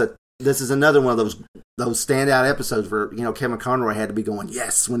 this is another one of those standout episodes where, Kevin Conroy had to be going,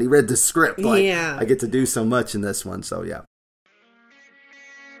 yes, when he read the script. Like, I get to do so much in this one. So, yeah.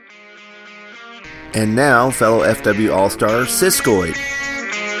 And now, fellow FW All-Star Siskoid.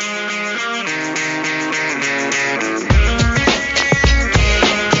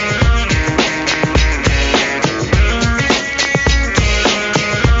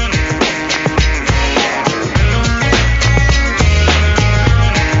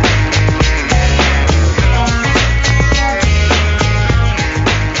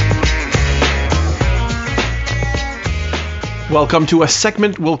 Welcome to a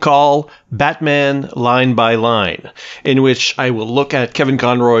segment we'll call Batman Line by Line, in which I will look at Kevin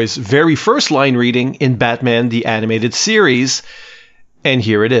Conroy's very first line reading in Batman the Animated Series, and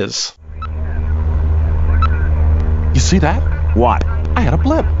here it is. You see that? What? I had a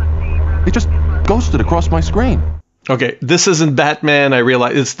blip. It just ghosted across my screen. Okay, this isn't Batman, I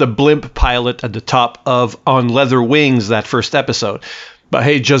realize. It's the blimp pilot at the top of On Leather Wings, that first episode. But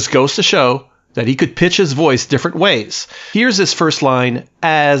hey, just goes to show that he could pitch his voice different ways. Here's his first line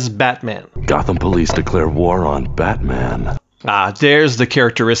as Batman. Gotham Police declare war on Batman. There's the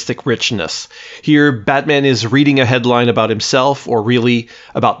characteristic richness. Here, Batman is reading a headline about himself, or really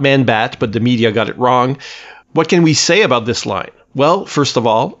about Man-Bat, but the media got it wrong. What can we say about this line? Well, first of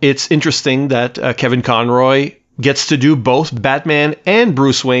all, it's interesting that Kevin Conroy gets to do both Batman and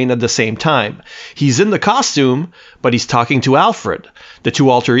Bruce Wayne at the same time. He's in the costume, but he's talking to Alfred. The two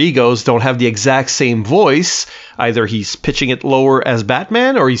alter egos don't have the exact same voice. Either he's pitching it lower as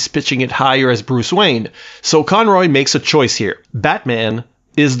Batman or he's pitching it higher as Bruce Wayne. So Conroy makes a choice here. Batman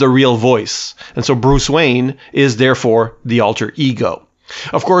is the real voice, and so Bruce Wayne is therefore the alter ego.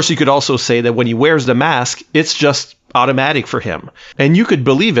 Of course, you could also say that when he wears the mask, it's just automatic for him. And you could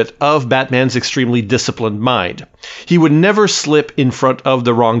believe it of Batman's extremely disciplined mind. He would never slip in front of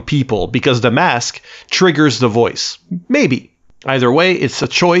the wrong people because the mask triggers the voice. Maybe. Either way, it's a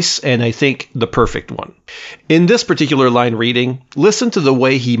choice, and I think the perfect one. In this particular line reading, listen to the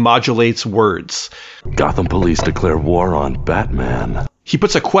way he modulates words. Gotham Police declare war on Batman. He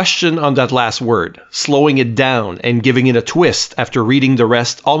puts a question on that last word, slowing it down and giving it a twist after reading the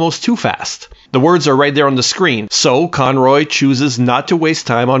rest almost too fast. The words are right there on the screen, so Conroy chooses not to waste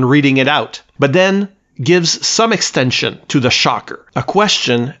time on reading it out, but then gives some extension to the shocker, a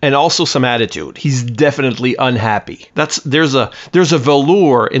question and also some attitude. He's definitely unhappy. There's a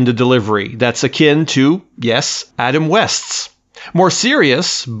velour in the delivery that's akin to, yes, Adam West's. More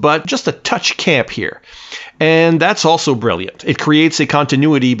serious, but just a touch camp here. And that's also brilliant. It creates a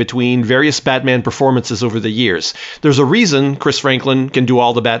continuity between various Batman performances over the years. There's a reason Chris Franklin can do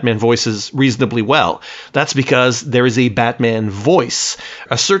all the Batman voices reasonably well. That's because there is a Batman voice,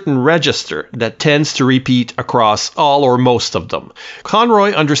 a certain register that tends to repeat across all or most of them.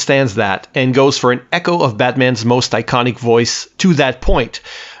 Conroy understands that and goes for an echo of Batman's most iconic voice to that point,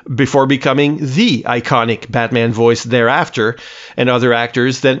 before becoming the iconic Batman voice thereafter, and other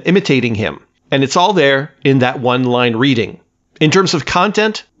actors then imitating him. And it's all there in that one-line reading. In terms of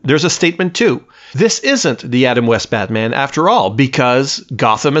content, there's a statement too. This isn't the Adam West Batman after all, because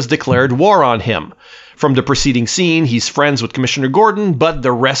Gotham has declared war on him. From the preceding scene, he's friends with Commissioner Gordon, but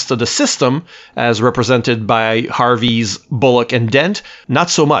the rest of the system, as represented by Harvey's, Bullock, and Dent,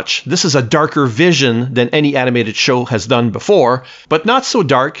 not so much. This is a darker vision than any animated show has done before, but not so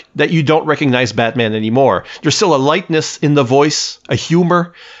dark that you don't recognize Batman anymore. There's still a lightness in the voice, a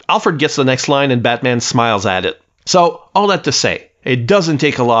humor. Alfred gets the next line and Batman smiles at it. So, all that to say, it doesn't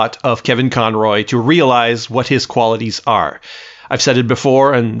take a lot of Kevin Conroy to realize what his qualities are. I've said it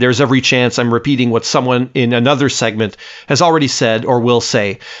before, and there's every chance I'm repeating what someone in another segment has already said or will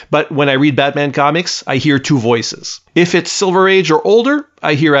say. But when I read Batman comics, I hear two voices. If it's Silver Age or older,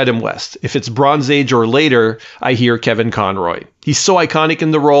 I hear Adam West. If it's Bronze Age or later, I hear Kevin Conroy. He's so iconic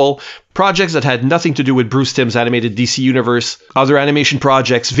in the role. Projects that had nothing to do with Bruce Timm's animated DC universe, other animation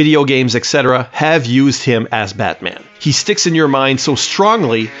projects, video games, etc., have used him as Batman. He sticks in your mind so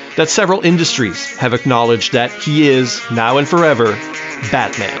strongly that several industries have acknowledged that he is, now and forever,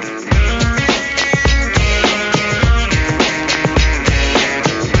 Batman.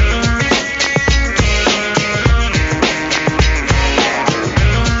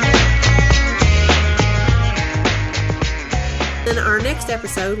 In our next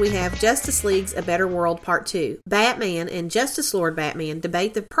episode, we have Justice League's A Better World Part 2. Batman and Justice Lord Batman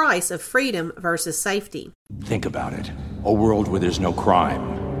debate the price of freedom versus safety. Think about it. A world where there's no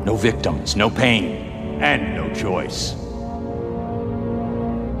crime, no victims, no pain, and no choice.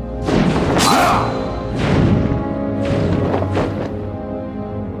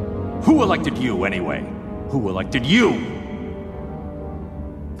 Who elected you, anyway? Who elected you?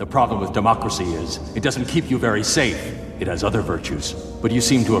 The problem with democracy is, it doesn't keep you very safe. It has other virtues, but you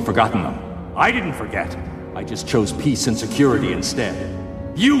seem to have forgotten them. I didn't forget. I just chose peace and security instead.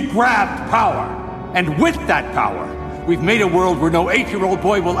 You grabbed power, and with that power, we've made a world where no 8-year-old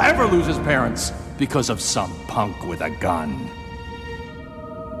boy will ever lose his parents because of some punk with a gun.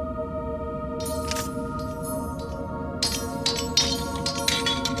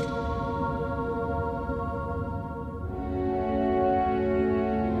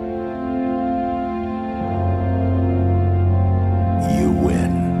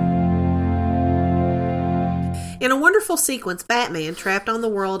 In a wonderful sequence, Batman, trapped on the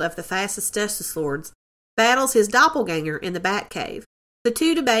world of the fastest Justice Lords, battles his doppelganger in the Batcave. The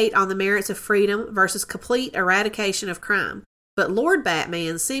two debate on the merits of freedom versus complete eradication of crime, but Lord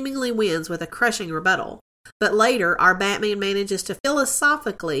Batman seemingly wins with a crushing rebuttal. But later, our Batman manages to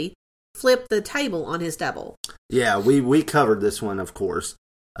philosophically flip the table on his double. Yeah, we covered this one, of course,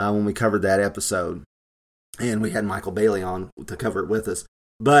 when we covered that episode, and we had Michael Bailey on to cover it with us.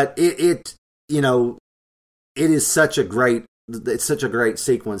 But it is such a great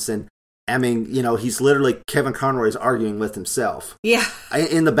sequence, and I mean, he's literally, Kevin Conroy is arguing with himself. Yeah.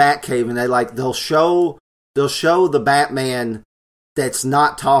 In the Batcave, and they'll show the Batman that's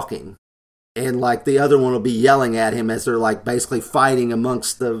not talking, and like the other one will be yelling at him as they're like basically fighting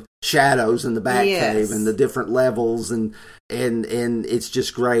amongst the shadows in the Batcave and the different levels, and it's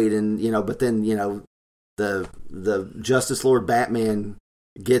just great. And but then the Justice Lord Batman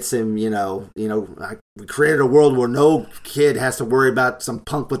gets him. We created a world where no kid has to worry about some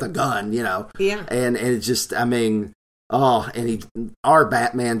punk with a gun. Yeah. And it's just, our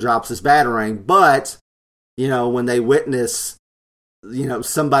Batman drops his Batarang, but when they witness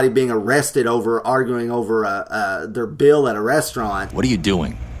somebody being arrested over arguing over their bill at a restaurant. What are you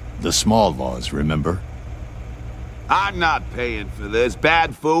doing? The small laws, remember? I'm not paying for this.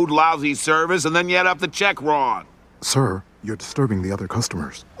 Bad food, lousy service, and then you add up the check wrong. Sir, you're disturbing the other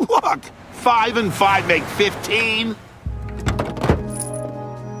customers. Look, 5 and 5 make 15.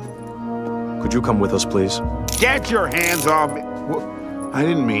 Could you come with us, please? Get your hands off me. I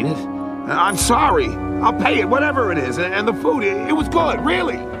didn't mean it. I'm sorry. I'll pay it, whatever it is. And the food, it was good,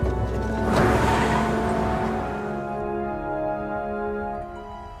 really.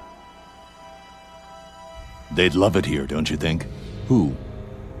 They'd love it here, don't you think? Who?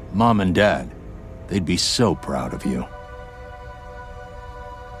 Mom and Dad. They'd be so proud of you.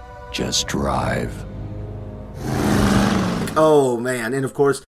 Just drive. Oh, man. And of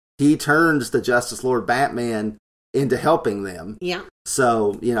course, he turns the Justice Lord Batman into helping them. Yeah.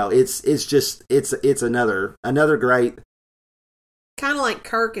 So, it's another great. Kind of like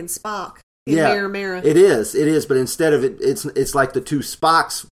Kirk and Spock in Mirror Mirror. It is, but instead of it's like the two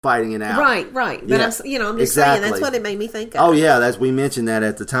Spocks fighting it out. Right. But I'm just saying, that's what it made me think of. Oh yeah, we mentioned that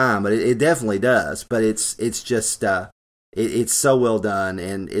at the time, but it definitely does. But it's just it's so well done,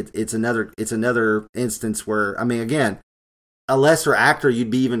 and it's another instance where, I mean, again, a lesser actor,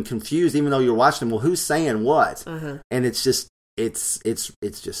 you'd be even confused, even though you're watching them. Well, who's saying what? Uh-huh. And it's just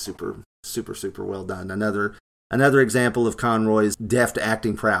super, super, super well done. Another example of Conroy's deft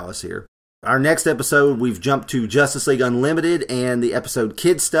acting prowess here. Our next episode, we've jumped to Justice League Unlimited and the episode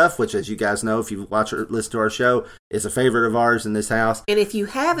Kid Stuff, which, as you guys know, if you watch or listen to our show, is a favorite of ours in this house. And if you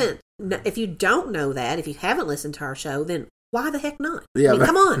don't know that, if you haven't listened to our show, then why the heck not? Yeah,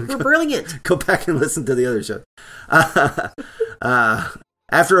 come on, we're brilliant. Go back and listen to the other show.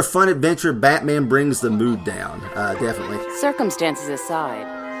 After a fun adventure, Batman brings the mood down, definitely. Circumstances aside,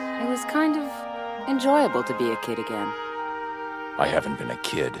 it was kind of enjoyable to be a kid again. I haven't been a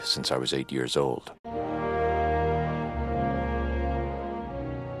kid since I was 8 years old.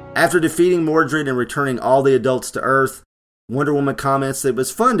 After defeating Mordred and returning all the adults to Earth, Wonder Woman comments that it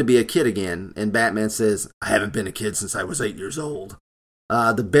was fun to be a kid again, and Batman says, I haven't been a kid since I was 8 years old.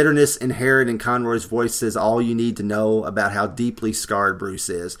 The bitterness inherent in Conroy's voice says all you need to know about how deeply scarred Bruce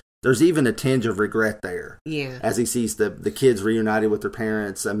is. There's even a tinge of regret there. Yeah. As he sees the kids reunited with their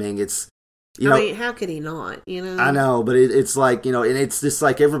parents. I mean, it's... how could he not, I know, but it's like, and it's just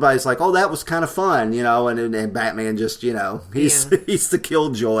like everybody's like, oh, that was kind of fun, and Batman just, he's the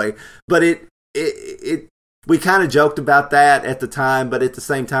killjoy. But we kind of joked about that at the time, but at the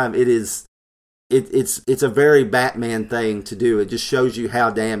same time, it's a very Batman thing to do. It just shows you how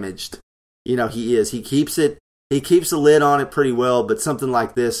damaged, he is. He keeps the lid on it pretty well, but something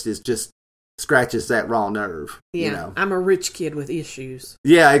like this is just scratches that raw nerve. Yeah, I'm a rich kid with issues.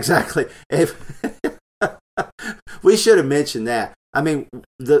 Yeah, exactly. We should have mentioned that. I mean,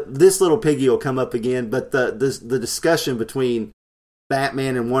 this little piggy will come up again, but the discussion between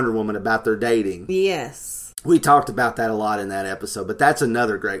Batman and Wonder Woman about their dating. Yes. We talked about that a lot in that episode, but that's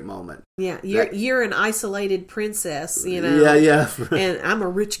another great moment. Yeah, you're an isolated princess, Yeah. And I'm a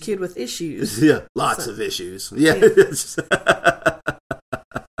rich kid with issues. Yeah, lots of issues. Yeah.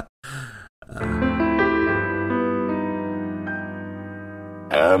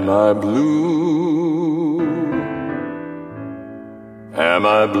 Am I blue? Am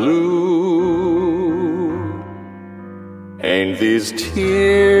I blue? Ain't these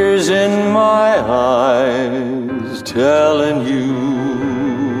tears in my eyes telling you?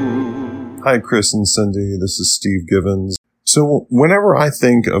 Hi, Chris and Cindy. This is Steve Givens. So whenever I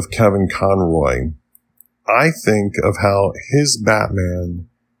think of Kevin Conroy, I think of how his Batman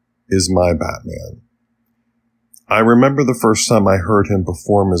is my Batman. I remember the first time I heard him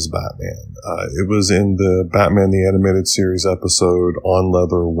perform as Batman. It was in the Batman the Animated Series episode On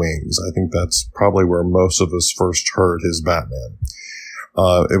Leather Wings. I think that's probably where most of us first heard his Batman.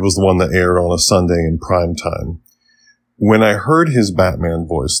 It was the one that aired on a Sunday in prime time. When I heard his Batman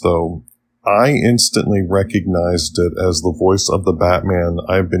voice, though, I instantly recognized it as the voice of the Batman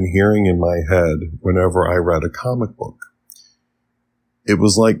I've been hearing in my head whenever I read a comic book. It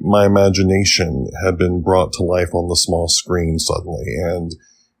was like my imagination had been brought to life on the small screen suddenly, and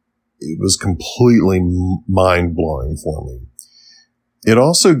it was completely mind-blowing for me. It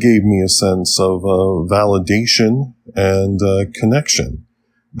also gave me a sense of validation and connection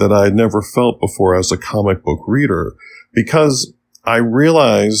that I had never felt before as a comic book reader, because I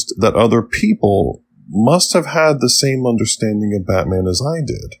realized that other people must have had the same understanding of Batman as I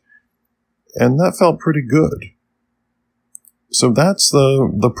did. And that felt pretty good. So that's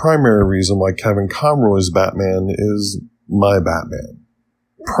the primary reason why Kevin Conroy's Batman is my Batman.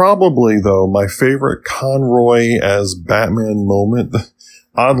 Probably, though, my favorite Conroy as Batman moment,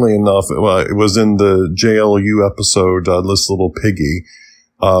 oddly enough, it was in the JLU episode, This Little Piggy,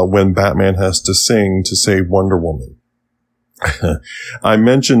 when Batman has to sing to save Wonder Woman. I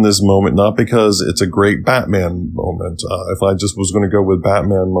mention this moment not because it's a great Batman moment. If I just was going to go with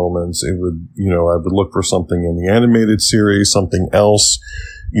Batman moments, it would, I would look for something in the animated series, something else,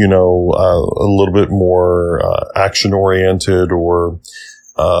 a little bit more action oriented or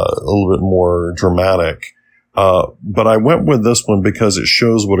a little bit more dramatic. But I went with this one because it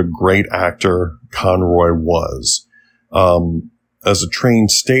shows what a great actor Conroy was. As a trained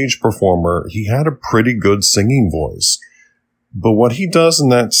stage performer, he had a pretty good singing voice. But what he does in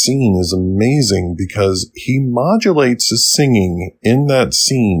that scene is amazing because he modulates his singing in that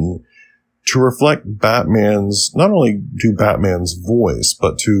scene to reflect not only to Batman's voice,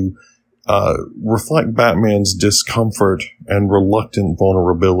 but to reflect Batman's discomfort and reluctant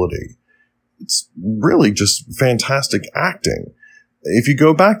vulnerability. It's really just fantastic acting. If you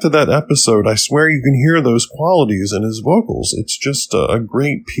go back to that episode, I swear you can hear those qualities in his vocals. It's just a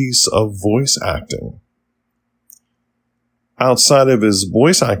great piece of voice acting. Outside of his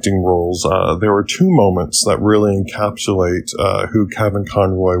voice acting roles, there were two moments that really encapsulate who Kevin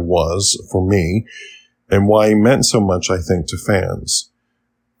Conroy was for me and why he meant so much, I think, to fans.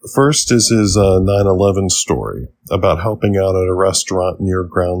 First is his 9/11 story about helping out at a restaurant near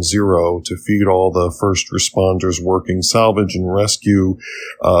Ground Zero to feed all the first responders working salvage and rescue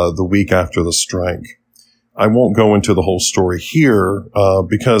the week after the strike. I won't go into the whole story here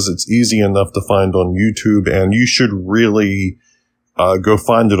because it's easy enough to find on YouTube, and you should really go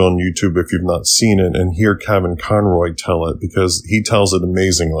find it on YouTube if you've not seen it and hear Kevin Conroy tell it, because he tells it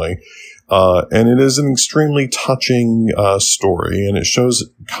amazingly. And it is an extremely touching story, and it shows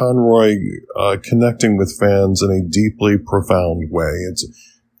Conroy connecting with fans in a deeply profound way.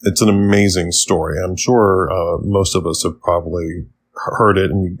 It's an amazing story. I'm sure most of us have probably heard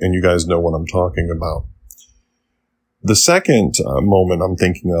it, and you guys know what I'm talking about. The second moment I'm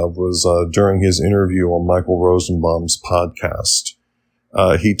thinking of was during his interview on Michael Rosenbaum's podcast.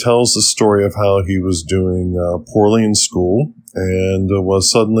 He tells the story of how he was doing poorly in school and was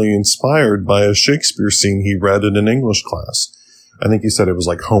suddenly inspired by a Shakespeare scene he read in an English class. I think he said it was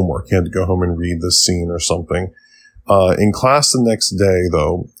like homework. He had to go home and read this scene or something. In class the next day,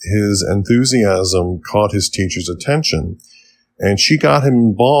 though, his enthusiasm caught his teacher's attention, and she got him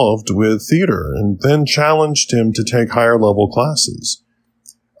involved with theater and then challenged him to take higher level classes.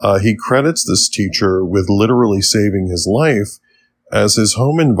 He credits this teacher with literally saving his life, as his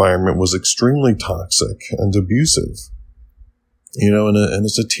home environment was extremely toxic and abusive. And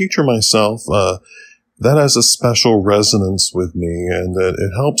as a teacher myself, that has a special resonance with me, and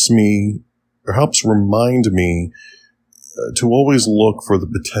it helps remind me to always look for the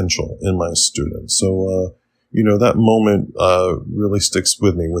potential in my students. So, that moment really sticks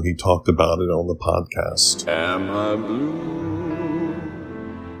with me when he talked about it on the podcast. Am I blue?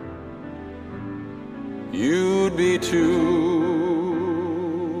 You'd be too,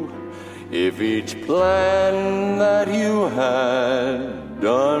 if each plan that you had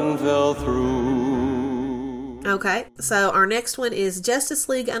done fell through. Okay, so our next one is Justice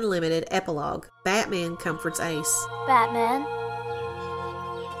League Unlimited Epilogue. Batman comforts Ace. Batman,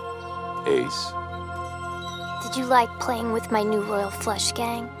 Ace. did you like playing with my new Royal Flush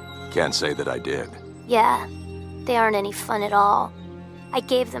gang? Can't say that I did. Yeah, they aren't any fun at all. I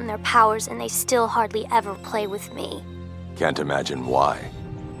gave them their powers and they still hardly ever play with me. Can't imagine why.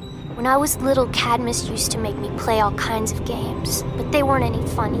 When I was little, Cadmus used to make me play all kinds of games, but they weren't any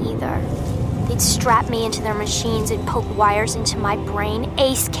fun either. They'd strap me into their machines and poke wires into my brain.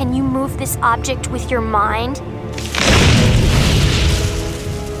 Ace, can you move this object with your mind?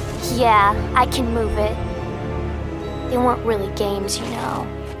 Yeah, I can move it. They weren't really games,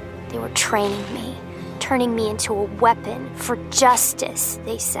 They were training me, turning me into a weapon for justice,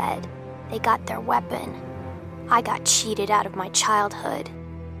 they said. They got their weapon. I got cheated out of my childhood.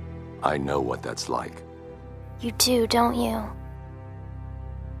 I know what that's like. You do, don't you?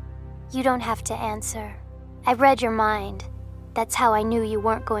 You don't have to answer. I read your mind. That's how I knew you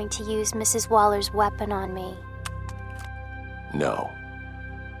weren't going to use Mrs. Waller's weapon on me. No,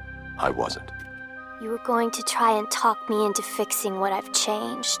 I wasn't. You were going to try and talk me into fixing what I've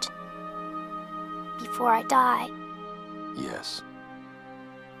changed. Before I die. Yes.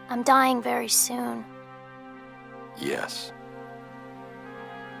 I'm dying very soon. Yes.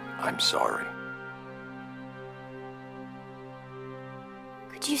 I'm sorry.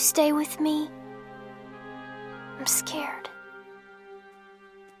 Could you stay with me? I'm scared.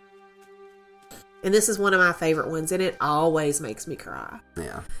 And this is one of my favorite ones, and it always makes me cry.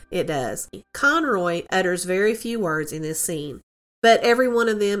 Yeah. It does. Conroy utters very few words in this scene, but every one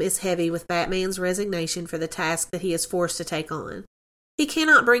of them is heavy with Batman's resignation for the task that he is forced to take on. He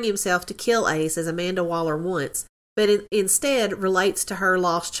cannot bring himself to kill Ace as Amanda Waller wants, but instead relates to her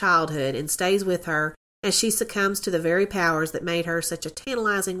lost childhood and stays with her as she succumbs to the very powers that made her such a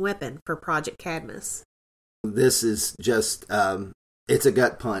tantalizing weapon for Project Cadmus. This is just, it's a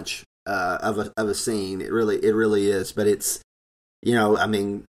gut punch of a scene. It really is. But it's, I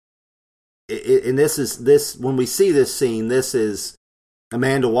mean, and this when we see this scene, this is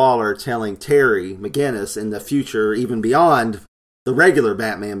Amanda Waller telling Terry McGinnis in the future, even beyond the regular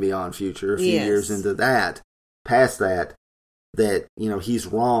Batman Beyond future, a few years into that, past that he's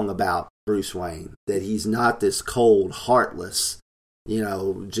wrong about Bruce Wayne, that he's not this cold, heartless,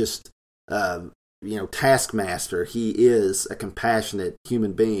 taskmaster. He is a compassionate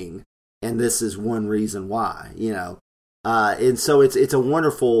human being, and this is one reason why, and so it's a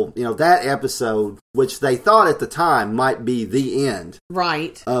wonderful, that episode, which they thought at the time might be the end,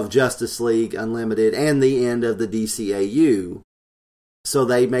 right, of Justice League Unlimited and the end of the DCAU. So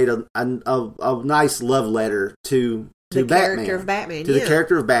they made a nice love letter to the Batman, character of Batman, the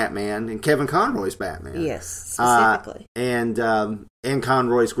character of Batman and Kevin Conroy's Batman. Yes, specifically. And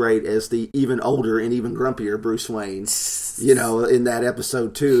Conroy's great as the even older and even grumpier Bruce Wayne, in that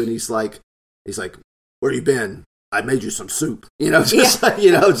episode too. And he's like, "Where you been? I made you some soup." Just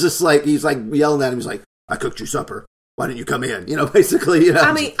like he's like yelling at him. He's like, "I cooked you supper. Why didn't you come in?" Basically.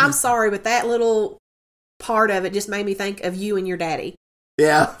 I mean, I'm sorry, but that little part of it just made me think of you and your daddy.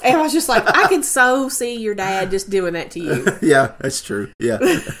 Yeah. And I was just like, I can so see your dad just doing that to you. Yeah, that's true. Yeah.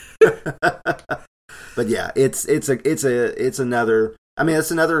 But yeah, it's another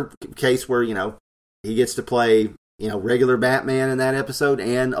case where, he gets to play, regular Batman in that episode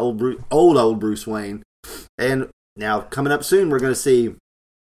and old Bruce Wayne. And now coming up soon, we're going to see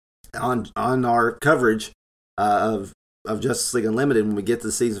on our coverage of Justice League Unlimited, when we get to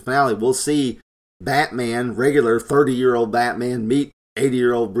the season finale, we'll see Batman, regular 30-year-old Batman, meet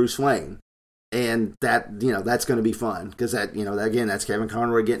 80-year-old Bruce Wayne. And that, that's going to be fun, because that, again, that's Kevin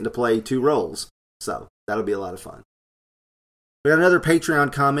Conroy getting to play two roles. So that'll be a lot of fun. We got another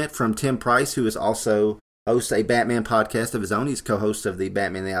Patreon comment from Tim Price, who is also hosts a Batman podcast of his own. He's co-host of the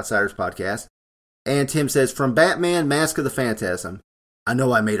Batman the Outsiders podcast. And Tim says, from Batman Mask of the Phantasm, I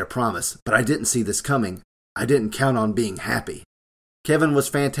know I made a promise, but I didn't see this coming. I didn't count on being happy. Kevin was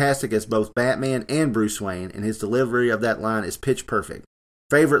fantastic as both Batman and Bruce Wayne, and his delivery of that line is pitch perfect.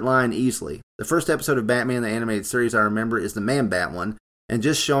 Favorite line easily. The first episode of Batman the Animated Series I remember is the Man-Bat one, and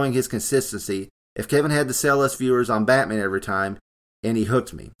just showing his consistency. If Kevin had to sell us viewers on Batman every time, and he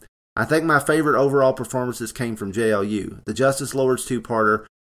hooked me. I think my favorite overall performances came from JLU, the Justice Lords two-parter,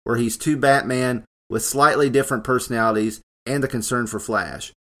 where he's two Batman with slightly different personalities and the concern for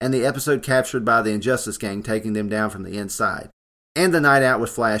Flash, and the episode captured by the Injustice Gang taking them down from the inside, and the night out with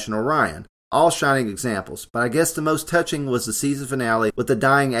Flash and Orion, all shining examples, but I guess the most touching was the season finale with the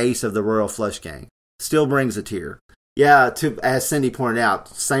dying ace of the Royal Flush Gang. Still brings a tear. Yeah, as Cindy pointed out,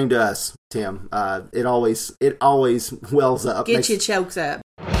 same to us, Tim. It always wells up. Gets you chokes up.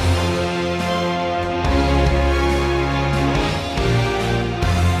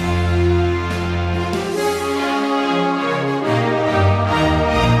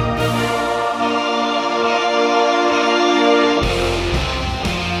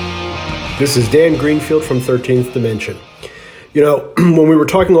 This is Dan Greenfield from 13th Dimension. When we were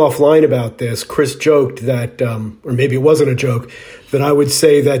talking offline about this, Chris joked that, or maybe it wasn't a joke, that I would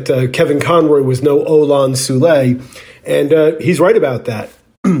say that Kevin Conroy was no Olan Soule, and he's right about that.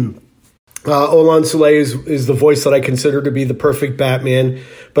 Olan Soule is the voice that I consider to be the perfect Batman,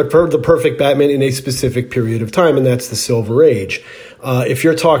 but the perfect Batman in a specific period of time, and that's the Silver Age. If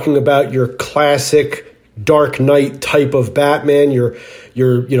you're talking about your classic Dark Knight type of Batman, your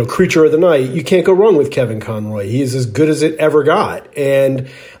creature of the night, you can't go wrong with Kevin Conroy. He is as good as it ever got. And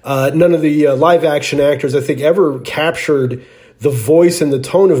none of the live action actors, I think, ever captured the voice and the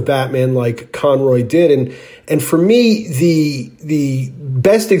tone of Batman like Conroy did. And for me, the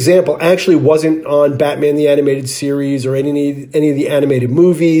best example actually wasn't on Batman the Animated Series or any of the animated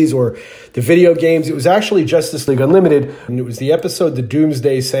movies or the video games. It was actually Justice League Unlimited, and it was the episode The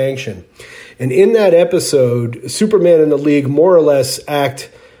Doomsday Sanction. And in that episode, Superman and the League more or less act,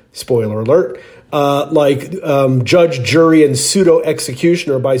 spoiler alert, like judge, jury, and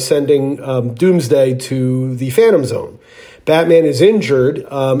pseudo-executioner by sending Doomsday to the Phantom Zone. Batman is injured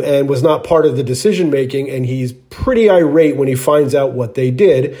and was not part of the decision-making, and he's pretty irate when he finds out what they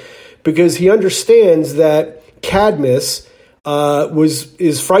did, because he understands that Cadmus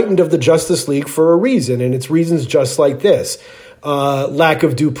is frightened of the Justice League for a reason, and it's reasons just like this. Lack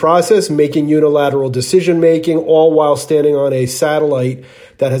of due process, making unilateral decision-making, all while standing on a satellite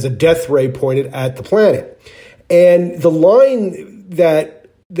that has a death ray pointed at the planet. And the line that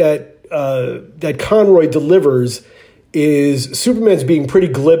Conroy delivers is Superman's being pretty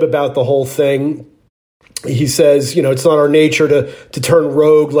glib about the whole thing. He says, it's not our nature to turn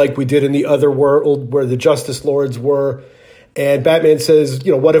rogue like we did in the other world where the Justice Lords were. And Batman says,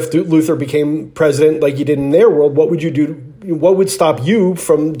 what if Luthor became president like he did in their world? What would you do? What would stop you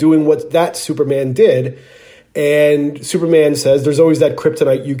from doing what that Superman did? And Superman says, there's always that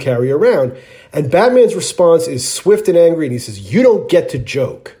kryptonite you carry around. And Batman's response is swift and angry, and he says, you don't get to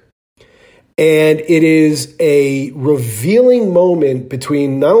joke. And it is a revealing moment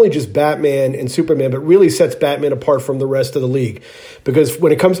between not only just Batman and Superman, but really sets Batman apart from the rest of the league. Because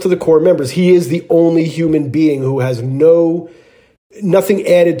when it comes to the core members, he is the only human being who has nothing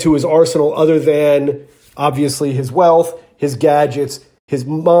added to his arsenal other than, obviously, his wealth, his gadgets, his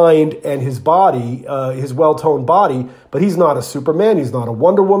mind, and his body, his well-toned body. But he's not a Superman, he's not a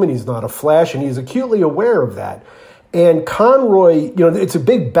Wonder Woman, he's not a Flash, and he's acutely aware of that. And Conroy, it's a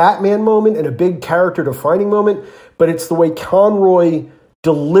big Batman moment and a big character-defining moment, but it's the way Conroy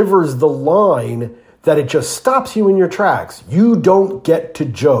delivers the line that it just stops you in your tracks. You don't get to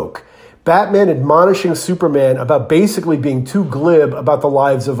joke. Batman admonishing Superman about basically being too glib about the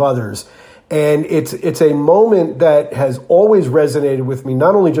lives of others. And it's a moment that has always resonated with me,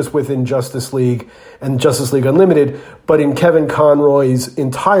 not only just within Justice League and Justice League Unlimited, but in Kevin Conroy's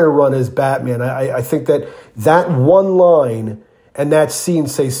entire run as Batman. I think that one line and that scene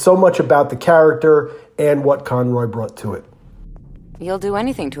say so much about the character and what Conroy brought to it. You'll do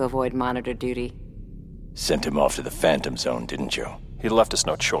anything to avoid monitor duty. Sent him off to the Phantom Zone, didn't you? He left us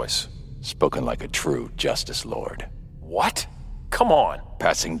no choice. Spoken like a true Justice Lord. What? Come on.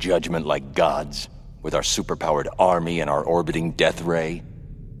 Passing judgment like gods, with our superpowered army and our orbiting death ray.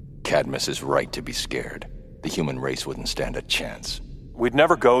 Cadmus is right to be scared. The human race wouldn't stand a chance. We'd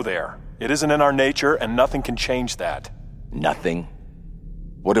never go there. It isn't in our nature, and nothing can change that. Nothing?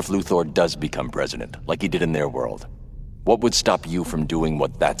 What if Luthor does become president, like he did in their world? What would stop you from doing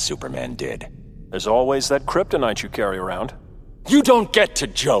what that Superman did? There's always that kryptonite you carry around. You don't get to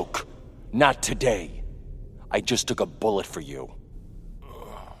joke! Not today. I just took a bullet for you.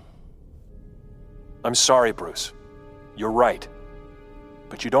 I'm sorry, Bruce. You're right.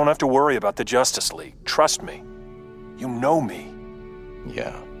 But you don't have to worry about the Justice League. Trust me. You know me.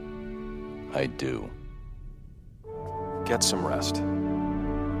 Yeah, I do. Get some rest.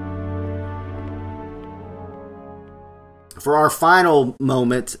 For our final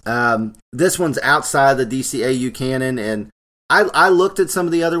moment, this one's outside the DCAU canon, and I looked at some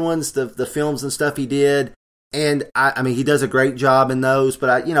of the other ones, the films and stuff he did, and I mean he does a great job in those,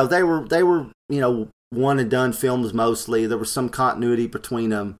 but they were one and done films mostly. There was some continuity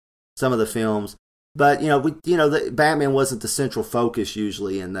between them, some of the films, but the Batman wasn't the central focus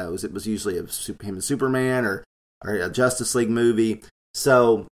usually in those. It was usually him and Superman or a Justice League movie.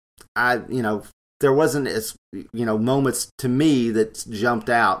 So there wasn't as moments to me that jumped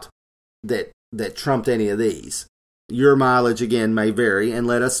out that trumped any of these. Your mileage, again, may vary, and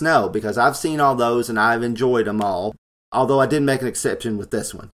let us know, because I've seen all those and I've enjoyed them all, although I did make an exception with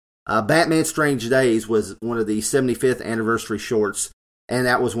this one. Batman Strange Days was one of the 75th anniversary shorts, and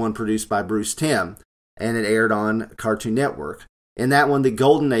that was one produced by Bruce Timm, and it aired on Cartoon Network. In that one, the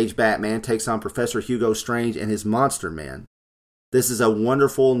Golden Age Batman takes on Professor Hugo Strange and his Monster Men. This is a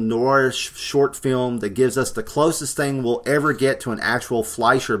wonderful noirish short film that gives us the closest thing we'll ever get to an actual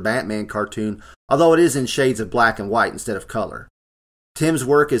Fleischer Batman cartoon, although it is in shades of black and white instead of color. Tim's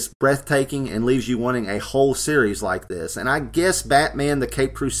work is breathtaking and leaves you wanting a whole series like this, and I guess Batman the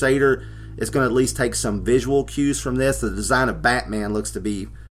Caped Crusader is going to at least take some visual cues from this. The design of Batman looks to be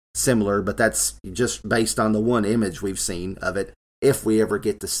similar, but that's just based on the one image we've seen of it, if we ever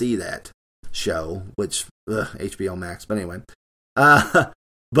get to see that show, which, HBO Max, but anyway.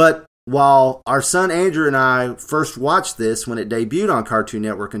 But while our son Andrew and I first watched this when it debuted on Cartoon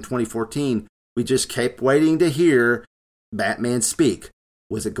Network in 2014, we just kept waiting to hear Batman speak.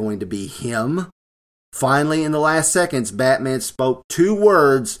 Was it going to be him? Finally, in the last seconds, Batman spoke 2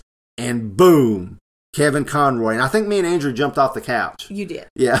 words, and boom! Kevin Conroy. And I think me and Andrew jumped off the couch. You did.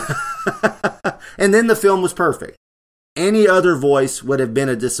 Yeah. And then the film was perfect. Any other voice would have been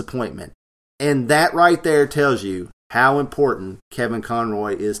a disappointment. And that right there tells you how important Kevin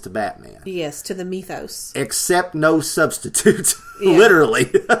Conroy is to Batman. Yes, to the mythos. Except no substitute. Yeah. Literally.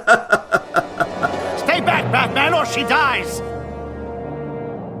 Stay back, Batman, or she dies!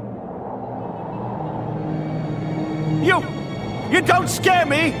 You don't scare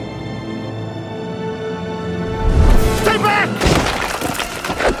me! Stay back!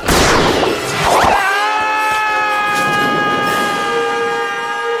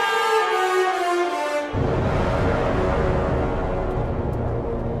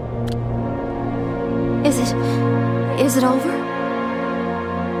 Is it over?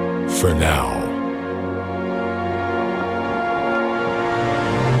 For now.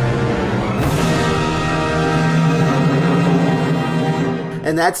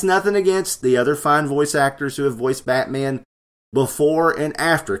 And that's nothing against the other fine voice actors who have voiced Batman before and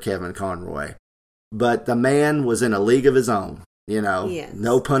after Kevin Conroy. But the man was in a league of his own, Yes.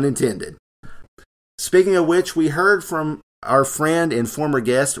 No pun intended. Speaking of which, we heard from our friend and former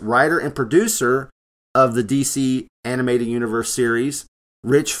guest, writer and producer of the DC Animated Universe series,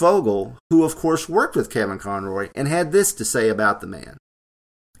 Rich Fogel, who of course worked with Kevin Conroy and had this to say about the man.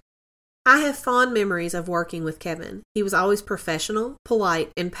 I have fond memories of working with Kevin. He was always professional,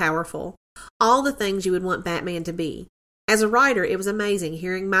 polite, and powerful. All the things you would want Batman to be. As a writer, it was amazing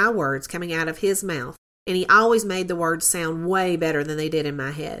hearing my words coming out of his mouth, and he always made the words sound way better than they did in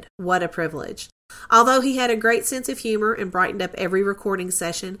my head. What a privilege. Although he had a great sense of humor and brightened up every recording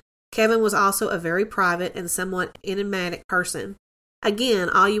session, Kevin was also a very private and somewhat enigmatic person. Again,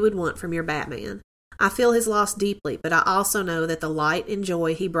 all you would want from your Batman. I feel his loss deeply, but I also know that the light and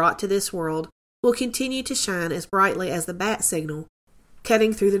joy he brought to this world will continue to shine as brightly as the bat signal,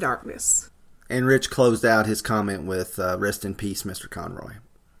 cutting through the darkness. And Rich closed out his comment with, rest in peace, Mr. Conroy.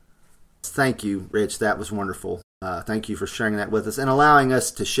 Thank you, Rich. That was wonderful. Thank you for sharing that with us and allowing us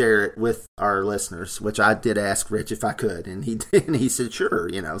to share it with our listeners, which I did ask Rich if I could, and he did, and he said, sure,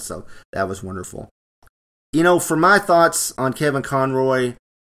 so that was wonderful. For my thoughts on Kevin Conroy,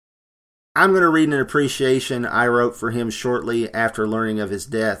 I'm going to read an appreciation I wrote for him shortly after learning of his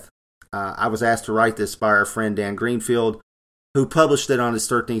death. I was asked to write this by our friend Dan Greenfield, who published it on his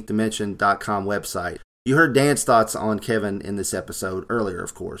 13thdimension.com website. You heard Dan's thoughts on Kevin in this episode earlier,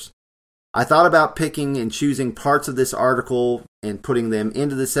 of course. I thought about picking and choosing parts of this article and putting them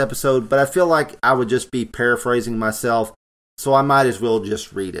into this episode, but I feel like I would just be paraphrasing myself, so I might as well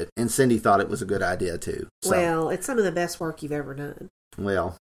just read it. And Cindy thought it was a good idea, too. So, well, it's some of the best work you've ever done.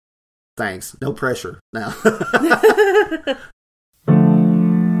 Well, thanks. No pressure. Now.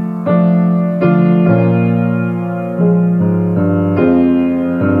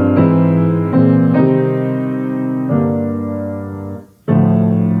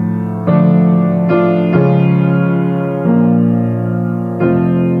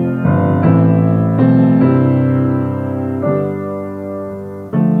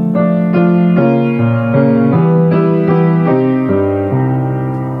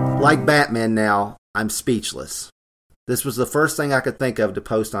 Like Batman now, I'm speechless. This was the first thing I could think of to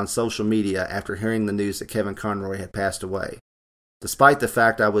post on social media after hearing the news that Kevin Conroy had passed away. Despite the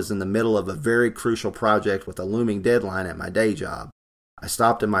fact I was in the middle of a very crucial project with a looming deadline at my day job, I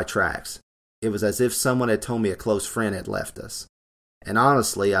stopped in my tracks. It was as if someone had told me a close friend had left us. And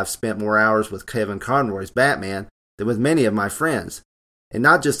honestly, I've spent more hours with Kevin Conroy's Batman than with many of my friends. And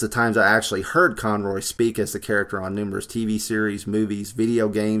not just the times I actually heard Conroy speak as the character on numerous TV series, movies, video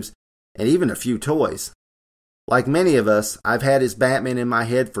games, and even a few toys. Like many of us, I've had his Batman in my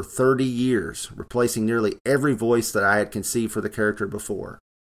head for 30 years, replacing nearly every voice that I had conceived for the character before.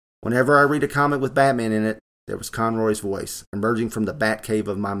 Whenever I read a comic with Batman in it, there was Conroy's voice, emerging from the Batcave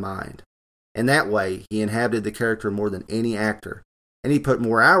of my mind. In that way, he inhabited the character more than any actor, and he put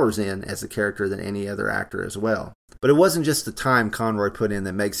more hours in as the character than any other actor as well. But it wasn't just the time Conroy put in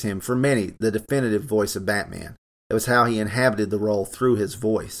that makes him, for many, the definitive voice of Batman. It was how he inhabited the role through his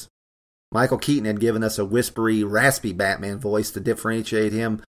voice. Michael Keaton had given us a whispery, raspy Batman voice to differentiate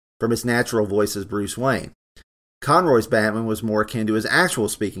him from his natural voice as Bruce Wayne. Conroy's Batman was more akin to his actual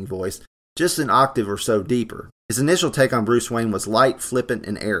speaking voice, just an octave or so deeper. His initial take on Bruce Wayne was light, flippant,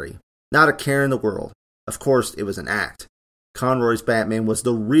 and airy. Not a care in the world. Of course, it was an act. Conroy's Batman was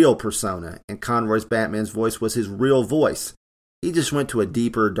the real persona, and Conroy's Batman's voice was his real voice. He just went to a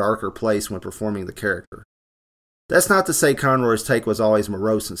deeper, darker place when performing the character. That's not to say Conroy's take was always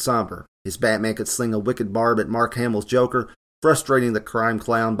morose and somber. His Batman could sling a wicked barb at Mark Hamill's Joker, frustrating the crime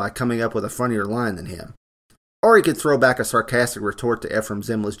clown by coming up with a funnier line than him. Or he could throw back a sarcastic retort to Ephraim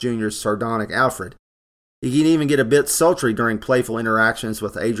Zimbalist Jr.'s sardonic Alfred, He can even get a bit sultry during playful interactions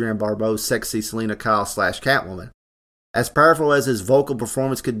with Adrienne Barbeau's sexy Selena Kyle / Catwoman. As powerful as his vocal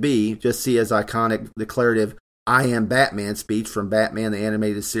performance could be, just see his iconic declarative "I am Batman" speech from Batman the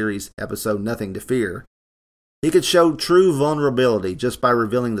Animated Series episode Nothing to Fear. He could show true vulnerability just by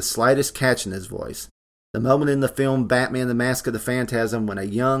revealing the slightest catch in his voice. The moment in the film Batman the Mask of the Phantasm when a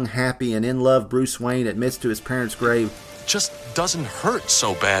young, happy, and in-love Bruce Wayne admits to his parents' grave just doesn't hurt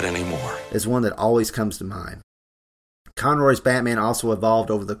so bad anymore is one that always comes to mind. Conroy's Batman also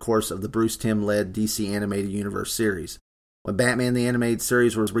evolved over the course of the Bruce Timm-led DC Animated Universe series. When Batman the Animated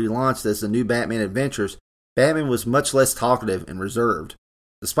Series was relaunched as the New Batman Adventures, Batman was much less talkative and reserved,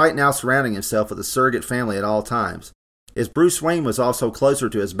 despite now surrounding himself with a surrogate family at all times. His Bruce Wayne was also closer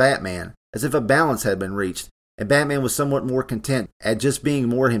to his Batman, as if a balance had been reached, and Batman was somewhat more content at just being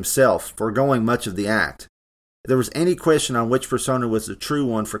more himself, foregoing much of the act. If there was any question on which persona was the true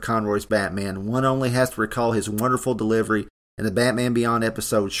one for Conroy's Batman, one only has to recall his wonderful delivery in the Batman Beyond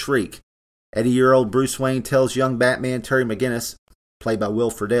episode Shriek. 80-year-old Bruce Wayne tells young Batman Terry McGinnis, played by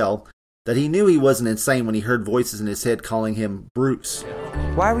Will Friedle, that he knew he wasn't insane when he heard voices in his head calling him Bruce.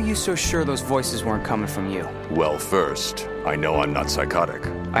 Why were you so sure those voices weren't coming from you? Well, first, I know I'm not psychotic.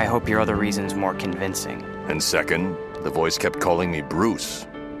 I hope your other reason's more convincing. And second, the voice kept calling me Bruce.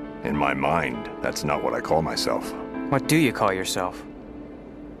 In my mind, that's not what I call myself. What do you call yourself?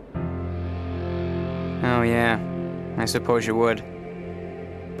 Oh, yeah. I suppose you would.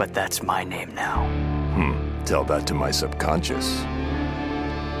 But that's my name now. Tell that to my subconscious.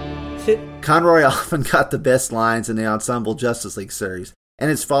 Conroy often got the best lines in the Ensemble Justice League series,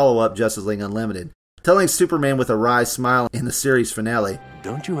 and its follow-up Justice League Unlimited, telling Superman with a wry smile in the series finale,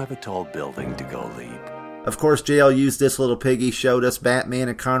 "Don't you have a tall building to go leap?" Of course, JLU's This Little Piggy showed us Batman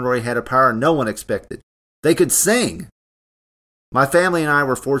and Conroy had a power no one expected. They could sing! My family and I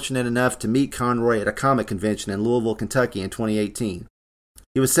were fortunate enough to meet Conroy at a comic convention in Louisville, Kentucky in 2018.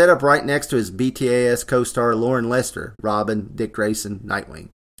 He was set up right next to his BTAS co-star Lauren Lester, Robin, Dick Grayson, Nightwing.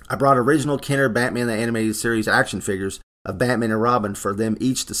 I brought original Kenner Batman the Animated Series action figures of Batman and Robin for them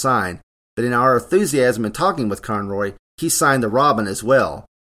each to sign, but in our enthusiasm in talking with Conroy, he signed the Robin as well.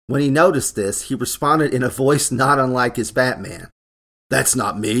 When he noticed this, he responded in a voice not unlike his Batman. "That's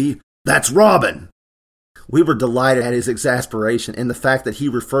not me, that's Robin!" We were delighted at his exasperation and the fact that he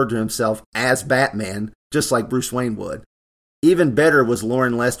referred to himself as Batman, just like Bruce Wayne would. Even better was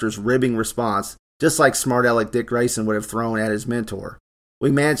Lauren Lester's ribbing response, just like smart aleck Dick Grayson would have thrown at his mentor. We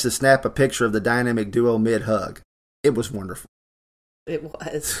managed to snap a picture of the dynamic duo mid-hug. It was wonderful. It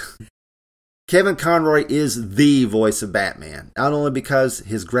was. Kevin Conroy is the voice of Batman, not only because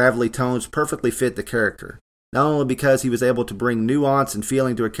his gravelly tones perfectly fit the character, not only because he was able to bring nuance and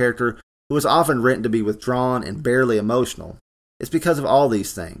feeling to a character who was often written to be withdrawn and barely emotional. It's because of all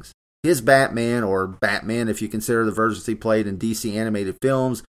these things. His Batman, or Batman if you consider the versions he played in DC animated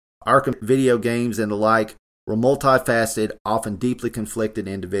films, Arkham video games, and the like, were multifaceted, often deeply conflicted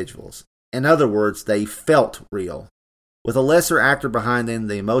individuals. In other words, they felt real. With a lesser actor behind them,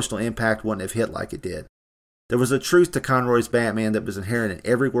 the emotional impact wouldn't have hit like it did. There was a truth to Conroy's Batman that was inherent in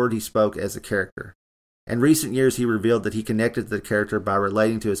every word he spoke as a character. In recent years, he revealed that he connected to the character by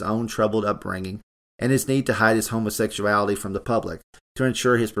relating to his own troubled upbringing and his need to hide his homosexuality from the public to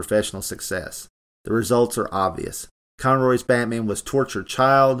ensure his professional success. The results are obvious. Conroy's Batman was tortured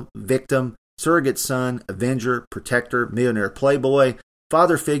child, victim, surrogate son, avenger, protector, millionaire playboy,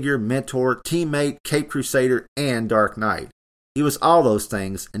 father figure, mentor, teammate, Cape Crusader, and Dark Knight. He was all those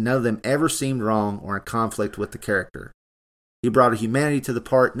things, and none of them ever seemed wrong or in conflict with the character. He brought a humanity to the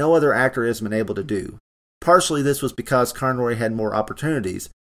part no other actor has been able to do. Partially this was because Conroy had more opportunities,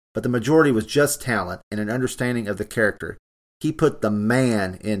 but the majority was just talent and an understanding of the character. He put the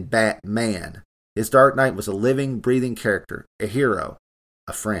man in Batman. His Dark Knight was a living, breathing character, a hero,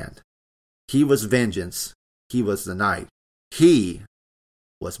 a friend. He was vengeance. He was the Knight. He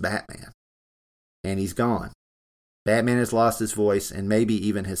was Batman. And he's gone. Batman has lost his voice and maybe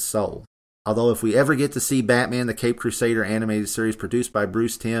even his soul. Although if we ever get to see Batman the Cape Crusader animated series produced by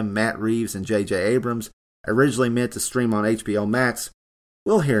Bruce Timm, Matt Reeves, and J.J. Abrams, originally meant to stream on HBO Max,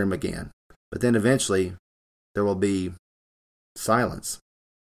 we'll hear him again. But then eventually, there will be silence.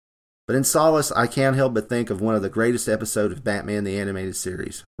 But in solace, I can't help but think of one of the greatest episodes of Batman the Animated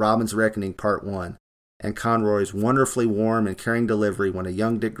Series, Robin's Reckoning Part 1, and Conroy's wonderfully warm and caring delivery when a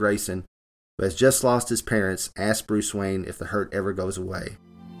young Dick Grayson, who has just lost his parents, asks Bruce Wayne if the hurt ever goes away.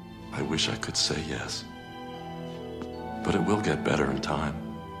 I wish I could say yes, but it will get better in time.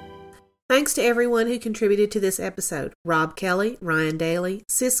 Thanks to everyone who contributed to this episode. Rob Kelly, Ryan Daly,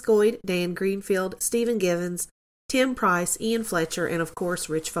 Siskoid, Dan Greenfield, Stephen Givens, Tim Price, Ian Fletcher, and of course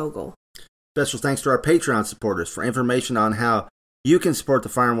Rich Vogel. Special thanks to our Patreon supporters. For information on how you can support the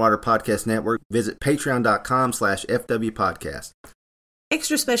Fire and Water Podcast Network, visit patreon.com/FWPodcast.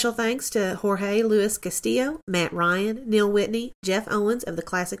 Extra special thanks to Jorge Luis Castillo, Matt Ryan, Neil Whitney, Jeff Owens of the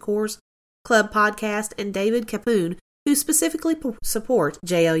Classic Horrors Club Podcast, and David Capoon, who specifically support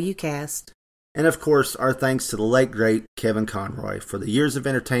JLU Cast. And of course, our thanks to the late great Kevin Conroy for the years of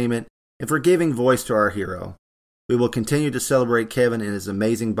entertainment and for giving voice to our hero. We will continue to celebrate Kevin and his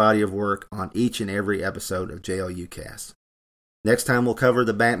amazing body of work on each and every episode of JLU Cast. Next time we'll cover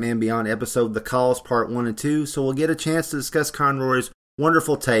the Batman Beyond episode The Calls Part 1 and 2, so we'll get a chance to discuss Conroy's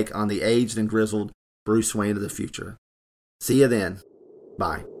wonderful take on the aged and grizzled Bruce Wayne of the future. See you then.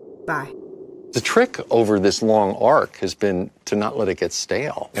 Bye. Bye. The trick over this long arc has been to not let it get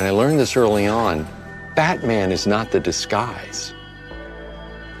stale. And I learned this early on. Batman is not the disguise.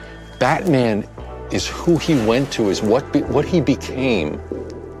 Batman is who he went to, is what he became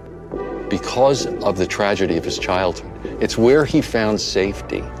because of the tragedy of his childhood. It's where he found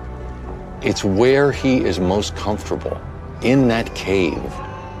safety. It's where he is most comfortable, in that cave.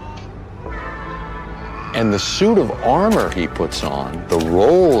 And the suit of armor he puts on, the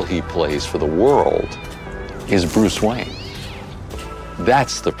role he plays for the world, is Bruce Wayne.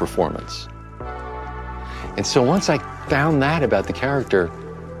 That's the performance. And so once I found that about the character,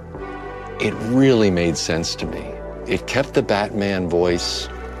 it really made sense to me. It kept the Batman voice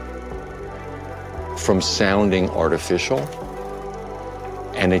from sounding artificial,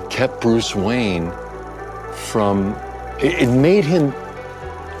 and it kept Bruce Wayne from, it made him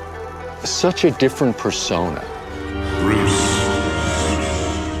such a different persona. Bruce.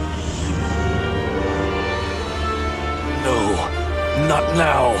 No, not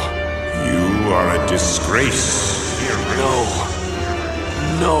now. You are a disgrace. No.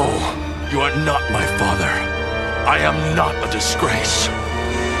 No, you are not my father. I am not a disgrace.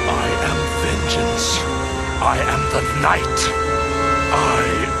 I am vengeance. I am the night. I